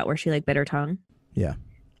guys about where she like bit her tongue. Yeah.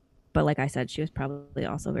 But like I said, she was probably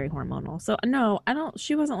also very hormonal. So no,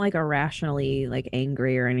 she wasn't like irrationally like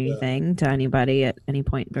angry or anything to anybody at any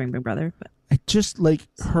point during Big Brother. But I just like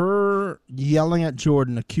her yelling at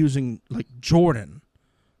Jordan, accusing like Jordan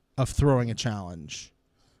of throwing a challenge.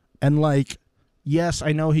 And like, yes,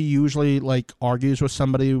 I know he usually like argues with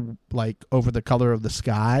somebody like over the color of the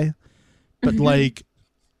sky, but like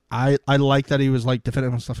I like that he was like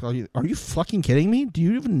defending himself. Are you fucking kidding me? Do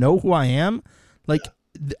you even know who I am? Like,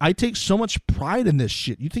 I take so much pride in this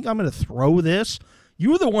shit. You think I'm going to throw this?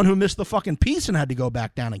 You were the one who missed the fucking piece and had to go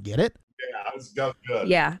back down and get it. Yeah, that was good.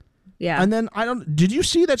 Yeah. Yeah. And then did you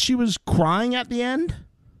see that she was crying at the end?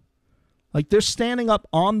 Like they're standing up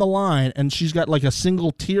on the line and she's got like a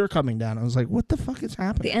single tear coming down. I was like, what the fuck is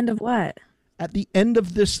happening? The end of what? At the end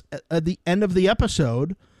of the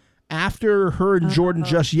episode, after her and Jordan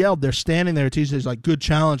just yelled, they're standing there. TJ's like, good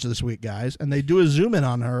challenge this week, guys. And they do a zoom in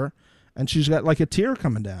on her, and she's got like a tear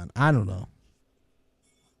coming down. I don't know.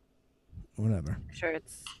 Whatever. I'm sure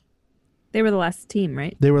they were the last team,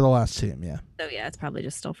 right? They were the last team, yeah. So yeah, it's probably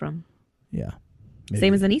just still from. Yeah. Maybe.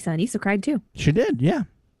 Same as Anissa. Anissa cried too. She did, yeah.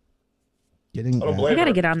 I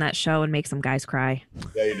gotta get on that show and make some guys cry.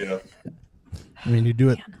 Yeah, you do. I mean, you do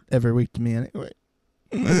it every week to me anyway.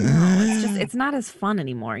 No, it's not as fun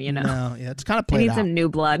anymore, you know. No, yeah, it's kind of played I need out. some new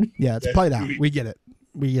blood. Yeah, it's played out. We get it.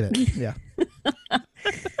 Yeah.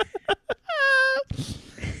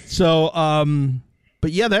 So,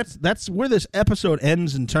 but yeah, that's where this episode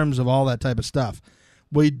ends in terms of all that type of stuff.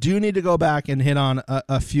 We do need to go back and hit on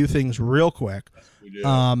a few things real quick. We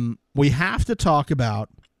do. We have to talk about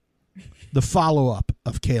the follow-up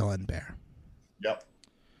of Kayla and Bear. Yep.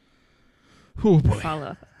 Oh, boy.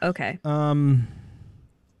 Follow. Okay.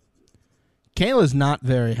 Kayla's not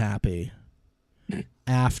very happy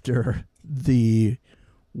after the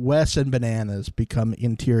Wes and Bananas become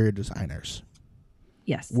interior designers.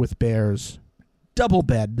 Yes. With Bear's double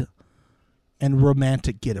bed and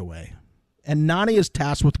romantic getaway. And Nani is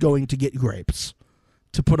tasked with going to get grapes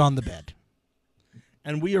to put on the bed.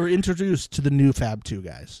 And we are introduced to the new Fab 2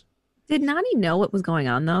 guys. Did Nani know what was going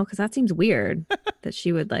on, though? Because that seems weird that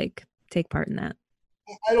she would, like, take part in that.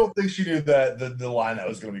 I don't think she knew that the line that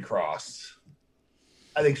was going to be crossed.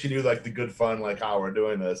 I think she knew, like, the good fun, like, how we're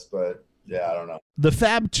doing this. But, yeah, I don't know. The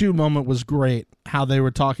Fab 2 moment was great. How they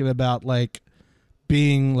were talking about, like,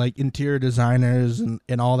 being, like, interior designers and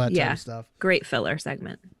all that type of stuff. Great filler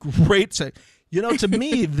segment. Great. You know, to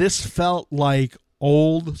me, this felt like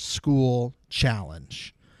old school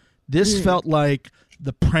challenge. This felt like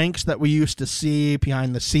the pranks that we used to see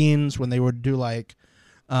behind the scenes when they would do like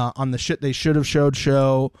on the shit they should have showed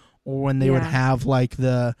show, or when they would have like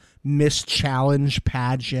the Miss Challenge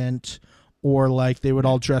pageant, or like they would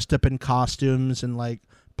all dressed up in costumes and like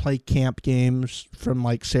play camp games from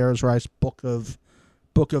like Sarah's Rice book of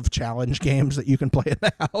challenge games that you can play in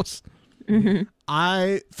the house. Mm-hmm.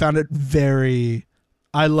 I found it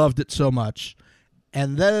I loved it so much.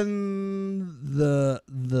 And then the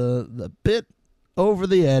bit over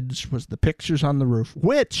the edge was the pictures on the roof,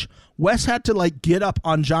 which Wes had to like get up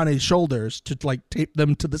on Johnny's shoulders to like tape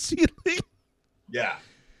them to the ceiling. Yeah.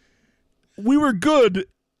 We were good.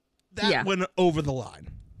 That went over the line.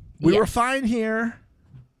 We were fine here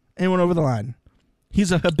and went over the line.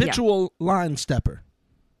 He's a habitual line stepper.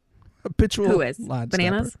 Who is? Line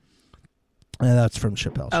Bananas? stepper. That's from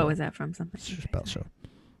Chappelle Show. Oh, is that from something? Chappelle Show.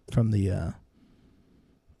 From the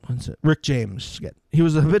what's it? Rick James skit. He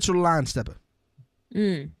was a habitual line stepper.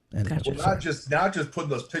 Gotcha. Well, not just putting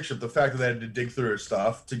those pictures, the fact that they had to dig through her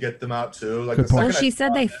stuff to get them out too. Like, well, she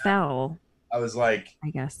said they fell. I was like, I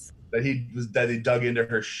guess that he dug into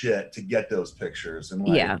her shit to get those pictures, and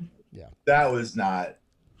like, that was not.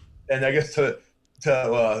 And I guess I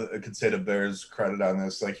could say to Bear's credit on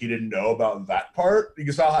this, like he didn't know about that part.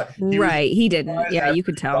 You saw how he didn't. Yeah, you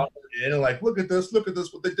could tell. And like, look at this,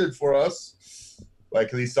 what they did for us.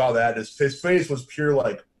 Like he saw that, and his face was pure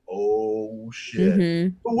like, oh shit.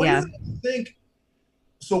 Mm-hmm. But what do you think?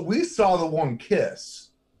 So we saw the one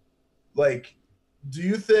kiss. Like, do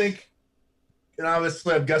you think? And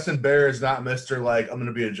obviously, I'm guessing Bear is not Mr. Like, I'm going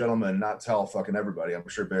to be a gentleman, not tell fucking everybody. I'm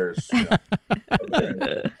sure Bear's. But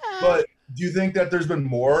do you think that there's been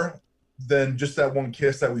more than just that one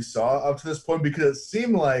kiss that we saw up to this point? Because it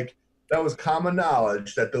seemed like that was common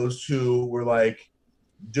knowledge that those two were like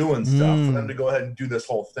doing stuff for them to go ahead and do this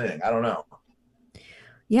whole thing. I don't know.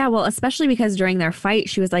 Yeah, well, especially because during their fight,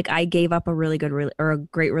 she was like, I gave up a really good or a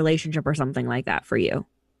great relationship or something like that for you.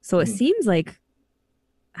 So it seems like,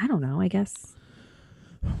 I don't know, I guess.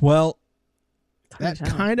 Well, that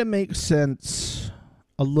kind of makes sense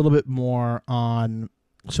a little bit more on.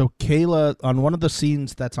 So Kayla, on one of the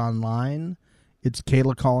scenes that's online, it's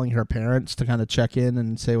Kayla calling her parents to kind of check in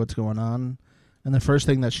and say what's going on. And the first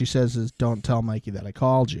thing that she says is, don't tell Mikey that I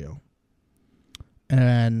called you.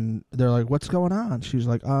 And they're like, what's going on? She's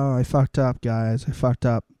like, oh, I fucked up, guys. I fucked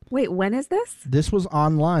up. Wait, when is this? This was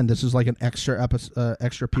online. This is like an extra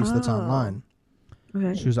piece that's online.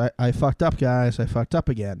 Okay. She was, I fucked up, guys. I fucked up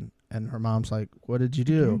again. And her mom's like, what did you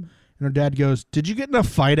do? And her dad goes, did you get in a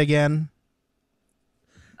fight again?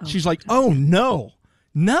 Oh, she's like, oh, no,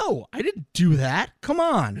 I didn't do that. Come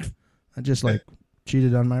on. I just like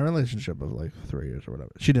cheated on my relationship of like 3 years or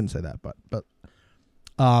whatever. She didn't say that, but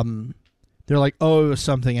they're like, oh, it was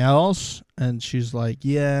something else. And she's like,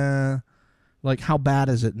 yeah. Like, how bad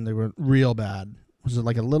is it? And they were real bad. Was it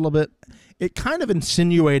like a little bit? It kind of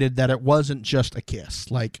insinuated that it wasn't just a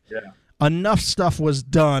kiss. Like, enough stuff was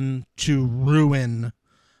done to ruin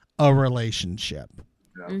a relationship.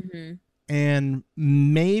 Yeah. Mm-hmm. And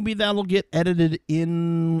maybe that'll get edited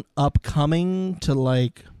in upcoming to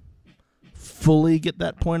like fully get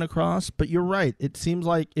that point across. But you're right. It seems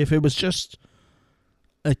like if it was just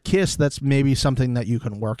a kiss, that's maybe something that you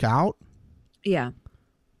can work out. Yeah.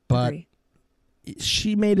 But Agree.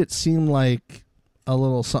 she made it seem like a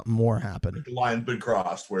little something more happened. The line been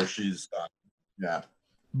crossed where she's, yeah.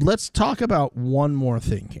 Let's talk about one more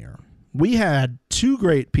thing here. We had 2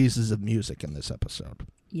 great pieces of music in this episode.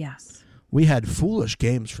 Yes. We had Foolish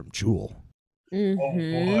Games from Jewel. Mm-hmm. Oh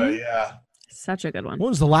boy, yeah. Such a good one. When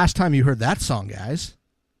was the last time you heard that song, guys?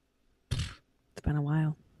 It's been a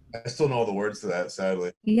while. I still know all the words to that,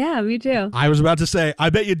 sadly. Yeah, me too. I was about to say, I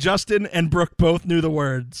bet you Justin and Brooke both knew the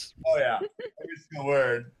words. Oh yeah, every single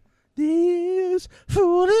word. These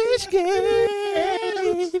foolish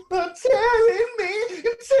games.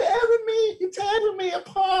 You're tearing me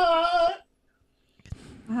apart.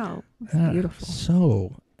 Wow. That's beautiful.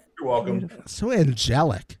 So You're welcome. Beautiful. So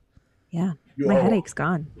angelic. Yeah. You My are headache's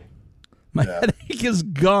gone. My Yeah. headache is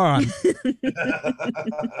gone.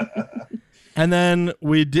 And then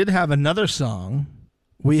we did have another song.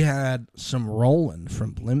 We had some Rollin'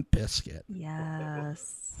 from Limp Bizkit.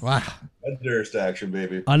 Yes. Wow. That Durst action,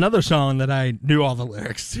 baby. Another song that I knew all the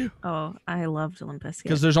lyrics to. Oh, I loved Limp Bizkit.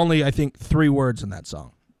 Because there's only, I think, 3 words in that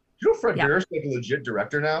song. You know Fred Yeah. Durst like a legit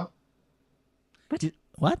director now?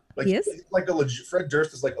 What? Like He is? he's like a legit. Fred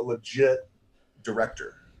Durst is like a legit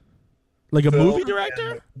director. Like a Film movie and, director?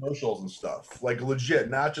 like, commercials and stuff. Like legit,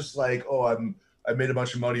 not just like, oh, I made a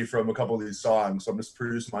bunch of money from a couple of these songs, so I'm just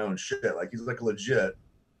producing my own shit. Like he's like a legit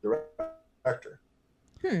director.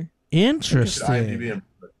 Interesting. IMDb him.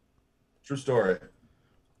 True story.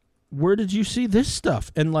 Where did you see this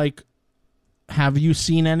stuff? And like, have you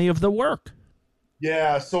seen any of the work?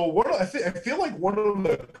 Yeah, so I feel like one of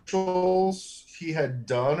the commercials he had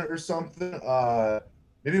done or something.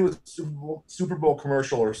 Maybe it was a Super Bowl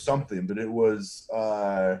commercial or something, but it was.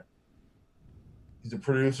 He's a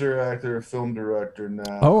producer, actor, film director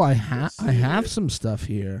now. Oh, I have some stuff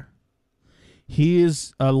here. He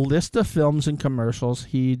is a list of films and commercials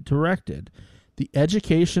he directed. The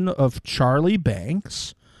Education of Charlie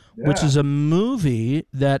Banks, which Yeah. is a movie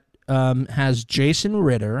that has Jason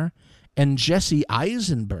Ritter and Jesse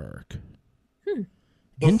Eisenberg. The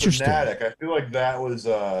Interesting. Fanatic. I feel like that was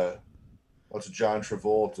what's John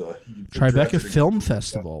Travolta. He Tribeca directed Film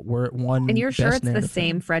Festival, where it won. And you're sure Best it's the Narrative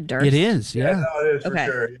same Film. Fred Durst? It is, Yeah, yeah. no, it is Okay.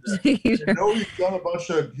 for sure. Yeah. I know he's done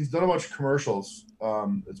a bunch of commercials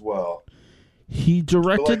as well. He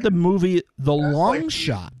directed like- the movie The That's Long like-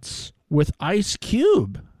 Shots with Ice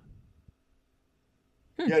Cube.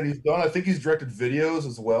 Yeah, and he's done. I think he's directed videos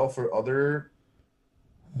as well for other.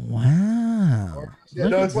 Wow. Yeah,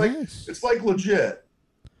 Look no, at it's like this. it's like legit.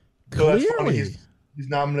 So that's funny. Clearly. He's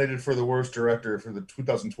nominated for the worst director for the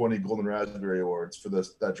 2020 Golden Raspberry Awards for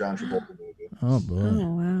that John Travolta movie. Oh, boy.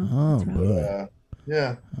 Oh, wow. Oh, That's rough. boy.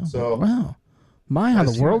 Yeah. Oh, So wow. My, how I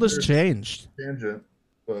the see world what has there's- changed. tangent,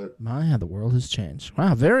 but My, how the world has changed.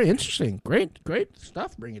 Wow, very interesting. Great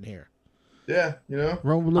stuff bringing here. yeah, you know.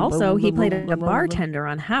 Also, he played a bartender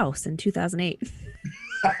on House in 2008.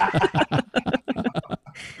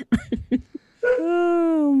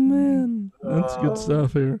 Oh, man. That's good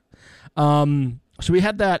stuff here. So we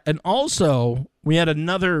had that, and also we had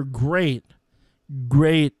another great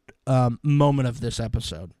moment of this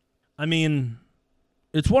episode. I mean,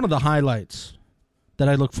 it's one of the highlights that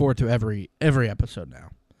I look forward to every episode now.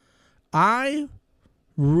 I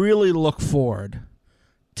really look forward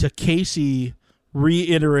to Casey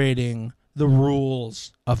reiterating the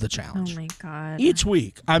rules of the Oh, challenge. my God. Each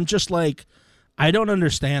week, I'm just like, I don't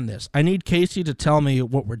understand this. I need Casey to tell me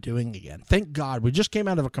what we're doing again. Thank God. We just came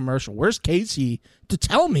out of a commercial. Where's Casey to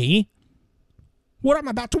tell me what I'm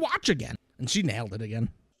about to watch again? And she nailed it again.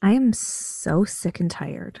 I am so sick and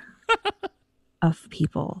tired of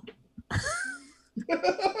people.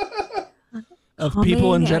 Of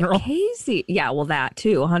people in coming at general. Casey. Yeah, well, that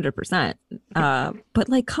too, 100%. But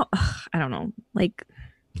like, I don't know. Like,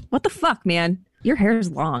 what the fuck, man? Your hair is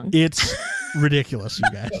long. It's ridiculous, you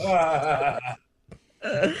guys.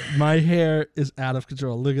 My hair is out of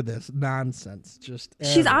control. Look at this nonsense. Just She's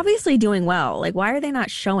everywhere. obviously doing well. Like, why are they not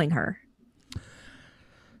showing her?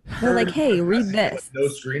 They're like, hey, read this. No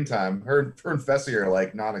screen time. Her and Fessy are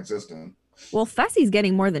like non-existent. Well, Fessy's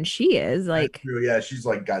getting more than she is. Like, Yeah, she's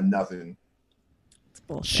like got nothing. it's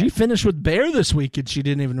bullshit. She finished with Bear this week, and she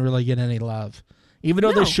didn't even really get any love, even though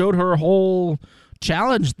No. they showed her whole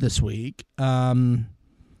challenge this week. And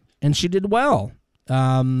she did well.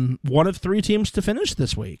 One of 3 teams to finish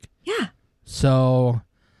this week. Yeah. So,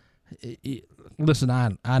 listen, I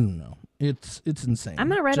don't know. It's insane. I'm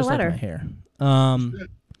gonna write just a letter. Like my hair.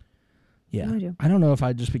 Yeah. What do I do? I don't know if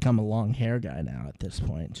I just become a long hair guy now at this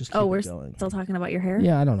point. Just keep Oh, we're it going. still talking about your hair?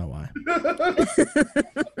 Yeah, I don't know why.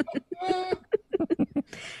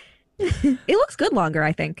 It looks good longer,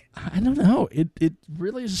 I think. I don't know. It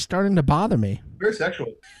really is starting to bother me. Very sexual.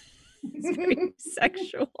 It's very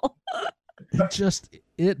sexual.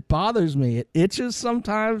 It bothers me. It itches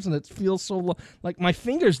sometimes, and it feels so like my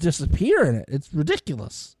fingers disappear in it. It's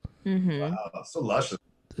ridiculous. Mm-hmm. Wow, so luscious.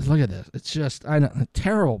 Look at this. It's just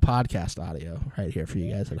terrible podcast audio right here for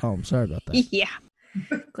you guys at home. Sorry about that. Yeah.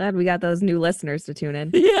 Glad we got those new listeners to tune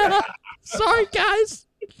in. Yeah. Sorry, guys.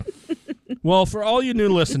 Well, for all you new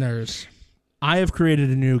listeners, I have created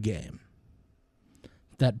a new game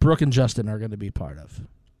that Brooke and Justin are going to be part of.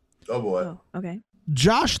 Oh, boy. Oh, okay.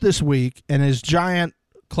 Josh this week and his giant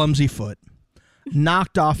clumsy foot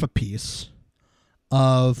knocked off a piece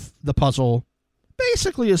of the puzzle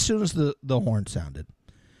basically as soon as the horn sounded.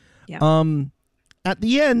 Yeah. At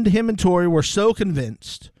the end, him and Tori were so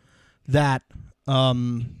convinced that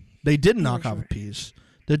they didn't knock off a piece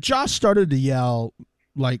that Josh started to yell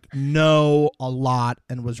like no a lot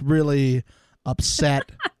and was really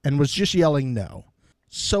upset and was just yelling no.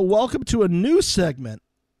 So welcome to a new segment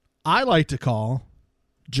I like to call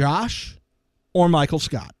Josh or Michael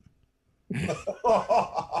Scott.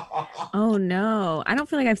 Oh, no. I don't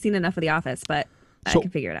feel like I've seen enough of The Office, but I can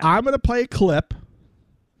figure it out. I'm going to play a clip.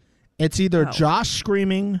 It's either Josh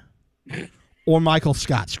screaming or Michael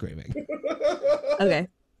Scott screaming. Okay.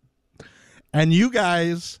 And you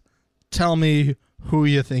guys tell me who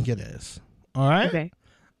you think it is. All right? Okay.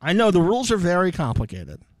 I know the rules are very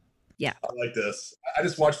complicated. Yeah. I like this. I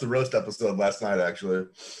just watched the roast episode last night, actually.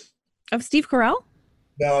 Of Steve Carell?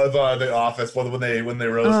 No, of The Office. When they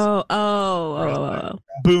roast. Oh.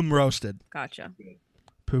 Boom roasted. Gotcha.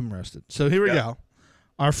 Boom roasted. So here we go.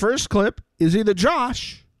 Our first clip is either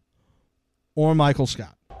Josh or Michael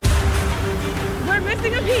Scott. We're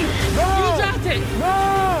missing a piece. No! You dropped it.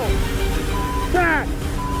 No! Stop!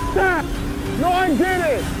 No, I did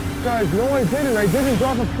it! Guys, no, I didn't. I didn't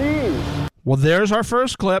drop a piece. Well, there's our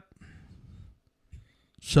first clip.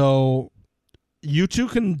 So you two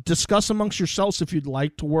can discuss amongst yourselves if you'd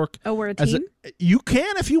like to work. Oh, we're a team? You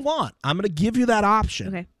can if you want. I'm going to give you that option.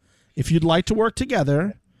 Okay. If you'd like to work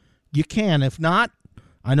together, you can. If not,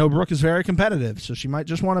 I know Brooke is very competitive, so she might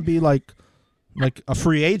just want to be like a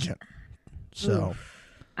free agent. So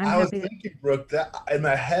I was thinking, Brooke, that in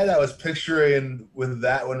my head I was picturing with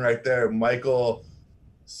that one right there, Michael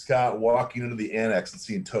Scott walking into the annex and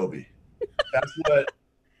seeing Toby. That's what.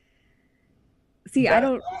 See,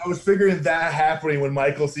 I was figuring that happening when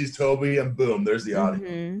Michael sees Toby, and boom, there's the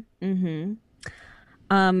audio.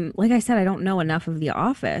 Like I said, I don't know enough of The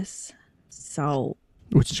Office, so.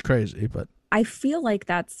 Which is crazy, but. I feel like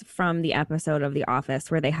that's from the episode of The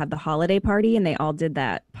Office where they had the holiday party and they all did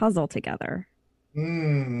that puzzle together.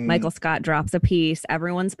 Michael Scott drops a piece.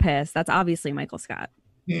 Everyone's pissed. That's obviously Michael Scott.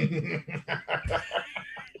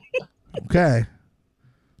 Okay.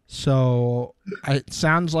 So it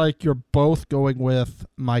sounds like you're both going with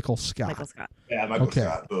Michael Scott. Michael Scott. Yeah, Michael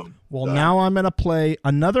Scott. Boom. Well, now I'm going to play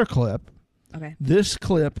another clip. Okay. This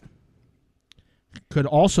clip could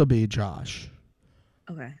also be Josh.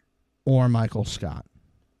 Okay. Or Michael Scott.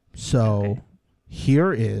 So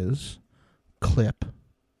here is clip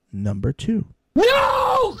number 2.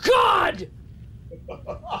 No, God!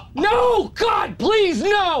 No, God, please,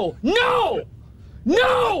 no! No!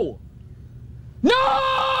 No!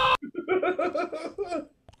 No!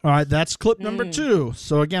 All right, that's clip number 2.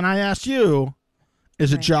 So again, I asked you,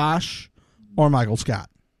 is it Josh or Michael Scott?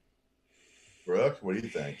 Brooke, what do you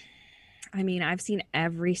think? I mean, I've seen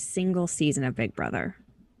every single season of Big Brother.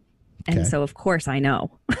 And so, of course, I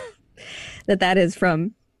know that is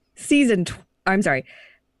from the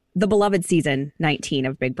beloved season 19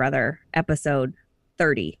 of Big Brother, episode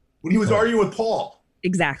 30. When he was arguing with Paul.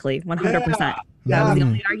 Exactly, 100%. That was the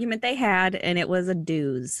only argument they had, and it was a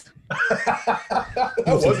dooze. That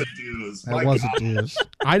was a dooze. That was a dooze.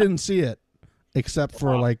 I didn't see it, except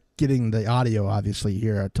for getting the audio, obviously,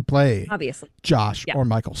 here to play Josh or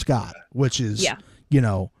Michael Scott, which is,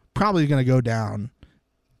 probably going to go down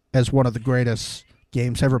as one of the greatest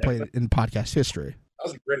games ever played in podcast history. That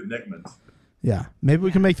was a great enigma. Yeah. Maybe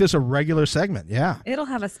we can make this a regular segment. Yeah. It'll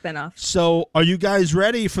have a spinoff. So are you guys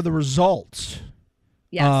ready for the results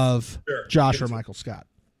of Josh or Michael Scott?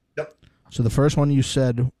 Yep. So the first one you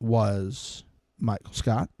said was Michael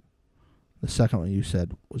Scott. The second one you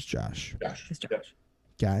said was Josh. It's Josh. Yep.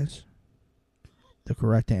 Guys, the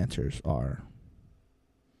correct answers are...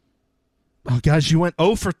 Oh, guys, you went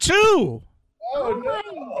 0 for 2!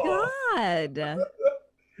 Oh, my God.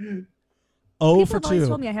 People for have always 2.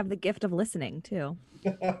 told me I have the gift of listening too.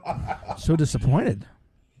 So disappointed.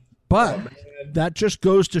 But that just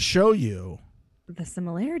goes to show you. The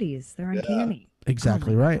similarities, they're uncanny.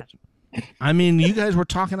 Exactly Oh my right. God. I mean, you guys were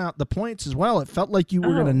talking out the points as well. It felt like you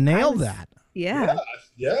were going to nail that. Yeah.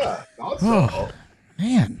 Yeah. Oh,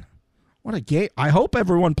 man. What a game. I hope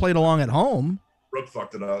everyone played along at home. Brooke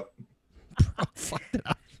fucked it up. Fucked it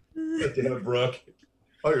up. Damn, Brooke.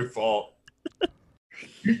 All your fault.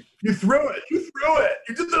 You threw it. You threw it.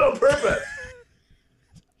 You did it on purpose.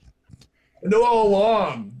 I know all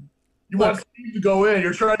along. You want Steve to go in.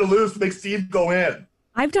 You're trying to lose to make Steve go in.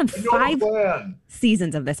 I've done 5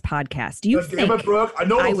 seasons of this podcast. Do you think Brooke,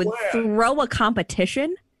 I would throw a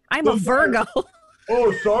competition? I'm a Virgo.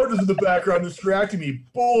 Oh, Sarge is in the background distracting me.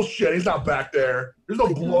 Bullshit. He's not back there. There's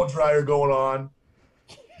no blow dryer going on.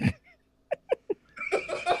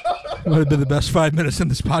 Might have been the best 5 minutes in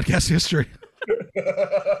this podcast history.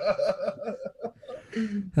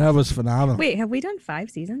 That was phenomenal. Wait, have we done 5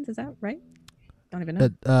 seasons? Is that right? Don't even know.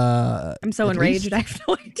 I'm so enraged. I have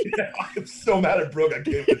no idea. Yeah, I'm so mad at Brooke. I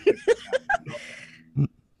can't.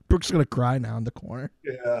 Brooke's going to cry now in the corner.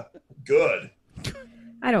 Yeah. Good.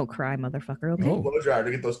 I don't cry, motherfucker. Okay. Blow dryer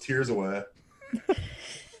to get those tears away.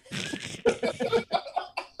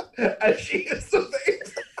 And she is the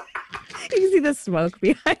face. You can see the smoke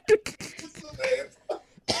behind me.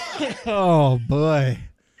 Oh boy!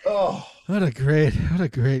 Oh, what a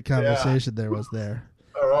great conversation there was there.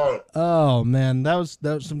 All right. Oh man, that was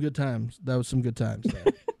some good times. That was some good times.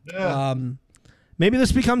 There. Yeah. Maybe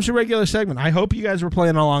this becomes your regular segment. I hope you guys were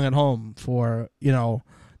playing along at home for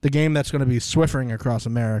the game that's going to be Swiffering across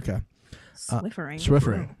America.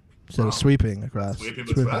 Swiffering. Instead of sweeping across. Sweeping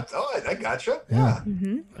with swept. Oh, I gotcha. Yeah.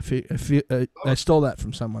 Mm-hmm. I stole that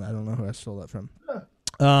from someone. I don't know who I stole that from.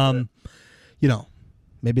 Yeah.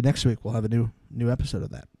 Maybe next week we'll have a new episode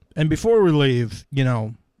of that. And before we leave,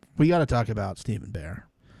 we got to talk about Stephen Bear.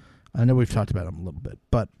 I know we've talked about him a little bit,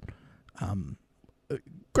 but a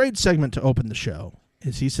great segment to open the show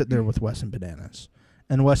is he's sitting there with Wes and Bananas.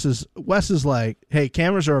 And Wes is like, "Hey,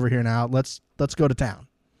 cameras are over here now. Let's go to town."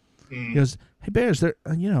 He goes, "Hey, Bear, is there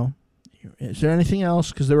anything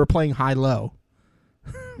else?" Because they were playing high-low.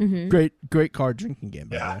 Mm-hmm. Great card drinking game,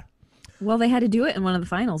 by the way. Well, they had to do it in one of the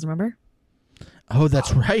finals, remember? Oh,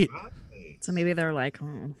 that's right. So maybe they're like,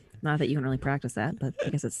 not that you can really practice that, but I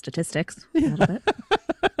guess it's statistics a little bit.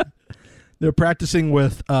 They're practicing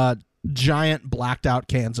with giant blacked-out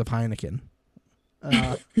cans of Heineken.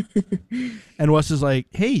 And Wes is like,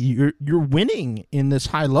 "Hey, you're winning in this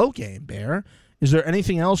high-low game, Bear. Is there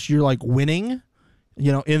anything else you're like winning,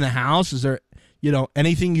 in the house? Is there,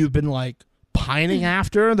 anything you've been like pining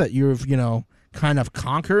after that you've, kind of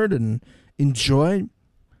conquered and enjoyed?"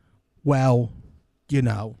 "Well,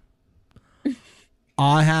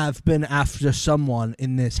 I have been after someone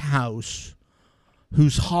in this house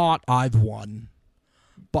whose heart I've won,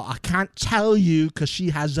 but I can't tell you because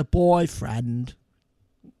she has a boyfriend."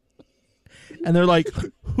 And they're like,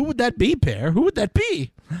 "Who would that be, Pear? Who would that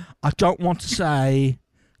be?" "I don't want to say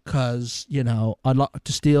because, I'd like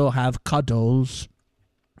to still have cuddles."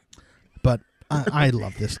 But I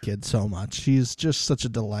love this kid so much. He's just such a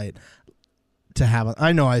delight to have.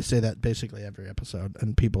 I know I say that basically every episode,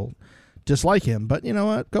 and people dislike him. But you know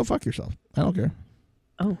what? Go fuck yourself. I don't care.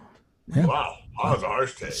 Oh. Yeah. Wow. That was a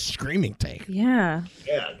harsh take. Screaming take. Yeah.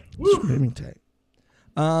 Yeah. Screaming take.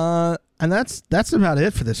 And that's about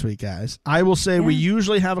it for this week, guys. I will say we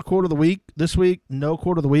usually have a quote of the week this week. No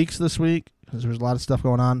quote of the weeks this week because there's a lot of stuff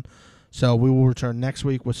going on. So we will return next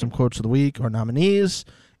week with some quotes of the week or nominees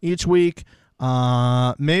each week.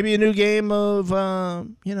 Maybe a new game of,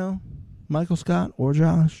 Michael Scott or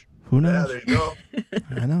Josh. Who knows? Yeah, there you go.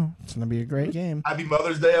 I know. It's going to be a great game. Happy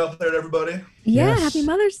Mother's Day out there to everybody. Yeah, Yes. Happy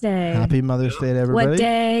Mother's Day. Happy Mother's Day to everybody. What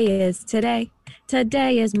day is today?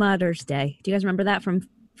 Today is Mother's Day. Do you guys remember that from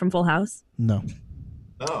Full House? No.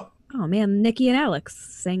 Oh. Oh, man. Nikki and Alex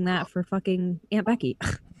sang that for fucking Aunt Becky.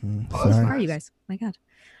 Sorry. How are you guys? My God.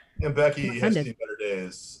 And Becky I'm has offended. seen better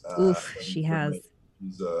days. Oof, she has.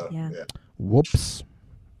 She's, Yeah. Whoops.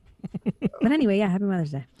 But anyway, yeah, Happy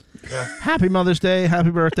Mother's Day. Happy Mother's Day.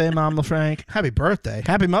 Happy birthday, Mom LaFrank. Happy birthday.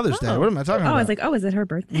 Happy Mother's Day. What am I talking about? I was like, is it her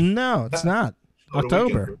birthday? No, it's not. Over the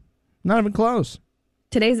October. weekend. Not even close.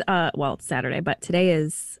 Today's, it's Saturday, but today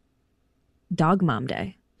is Dog Mom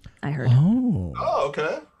Day, I heard. Oh. Oh,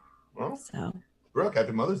 okay. Well, So, Brooke,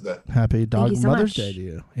 happy Mother's Day. Happy Dog you so Mother's much. Day to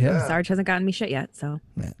you. Yeah. Sarge hasn't gotten me shit yet, so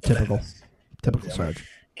Yeah, typical. Typical Sarge.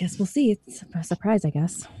 guess we'll see. It's a surprise, I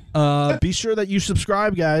guess. Be sure that you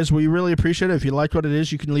subscribe, guys. We really appreciate it. If you like what it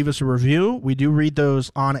is, you can leave us a review. We do read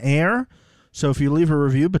those on air. So if you leave a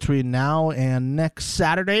review between now and next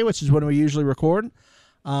Saturday, which is when we usually record,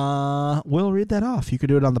 we'll read that off. You can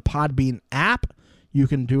do it on the Podbean app. You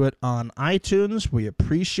can do it on iTunes. We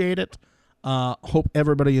appreciate it. Hope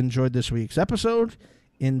everybody enjoyed this week's episode.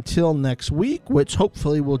 Until next week, which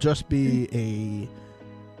hopefully will just be a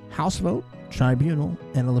House vote, tribunal,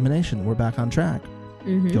 and elimination. We're back on track.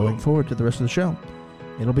 Going forward to the rest of the show.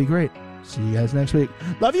 It'll be great. See you guys next week.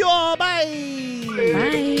 Love you all. Bye.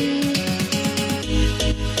 Bye.